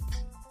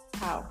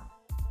 How?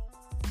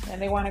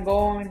 And they want to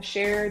go and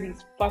share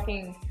these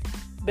fucking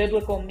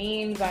biblical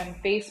memes on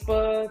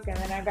Facebook, and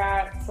then I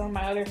got some of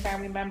my other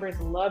family members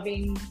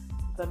loving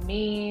the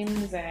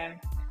memes and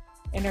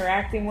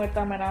interacting with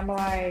them, and I'm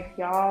like,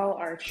 y'all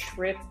are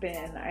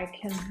tripping. I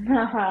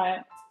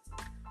cannot.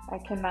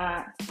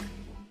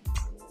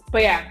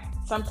 But yeah,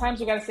 sometimes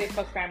you gotta say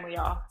fuck family,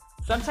 y'all.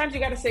 Sometimes you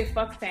gotta say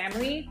fuck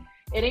family.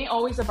 It ain't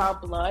always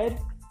about blood,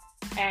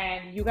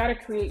 and you gotta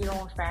create your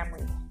own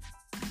family.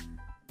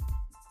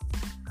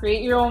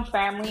 Create your own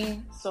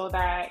family so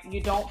that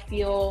you don't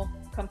feel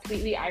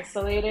completely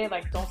isolated.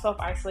 Like, don't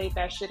self-isolate.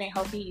 That shit ain't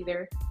healthy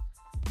either.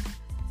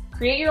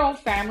 Create your own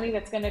family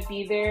that's gonna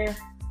be there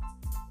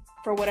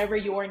for whatever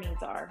your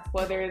needs are,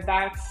 whether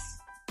that's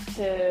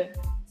to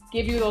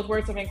give you those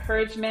words of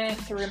encouragement,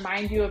 to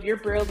remind you of your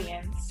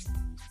brilliance,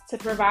 to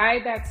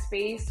provide that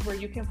space where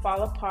you can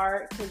fall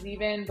apart, because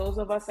even those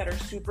of us that are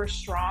super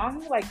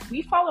strong, like,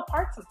 we fall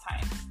apart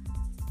sometimes.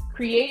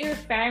 Create your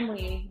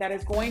family that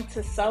is going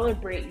to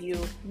celebrate you,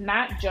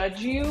 not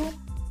judge you,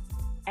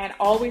 and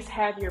always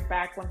have your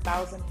back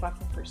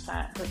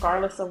 1000%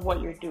 regardless of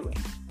what you're doing.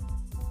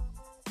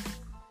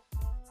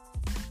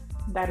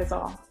 That is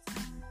all.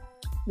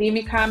 Leave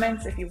me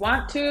comments if you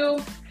want to.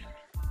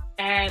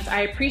 And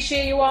I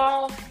appreciate you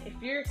all. If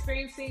you're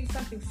experiencing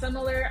something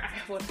similar,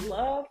 I would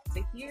love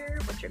to hear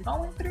what you're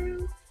going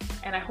through.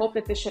 And I hope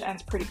that this shit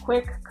ends pretty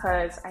quick,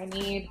 because I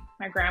need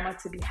my grandma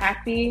to be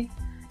happy.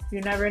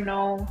 You never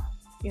know,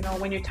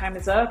 when your time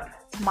is up.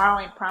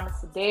 Tomorrow ain't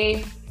promised a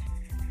day.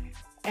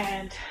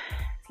 And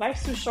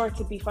life's too short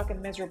to be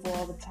fucking miserable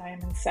all the time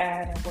and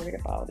sad and worried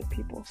about other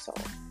people. So,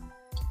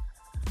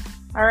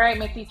 all right,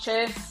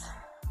 metiches.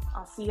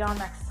 I'll see y'all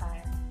next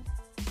time.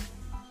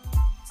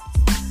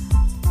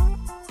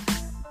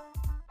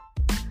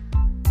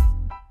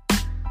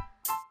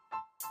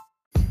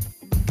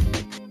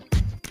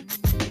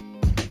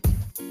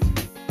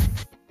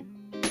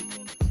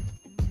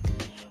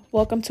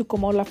 Welcome to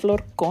Como la Flor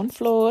con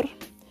Flor.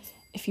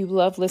 If you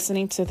love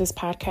listening to this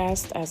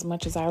podcast as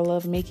much as I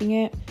love making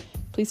it,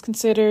 please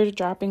consider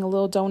dropping a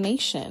little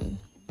donation.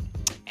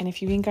 And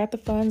if you ain't got the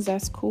funds,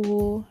 that's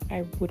cool.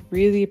 I would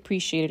really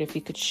appreciate it if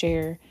you could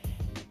share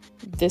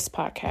this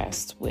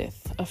podcast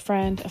with a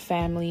friend, a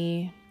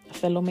family, a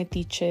fellow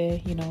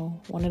metiche,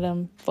 one of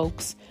them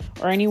folks,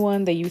 or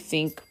anyone that you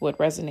think would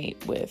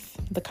resonate with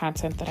the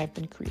content that I've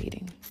been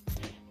creating.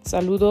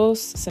 Saludos,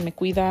 se me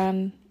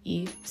cuidan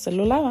y se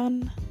lo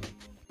lavan.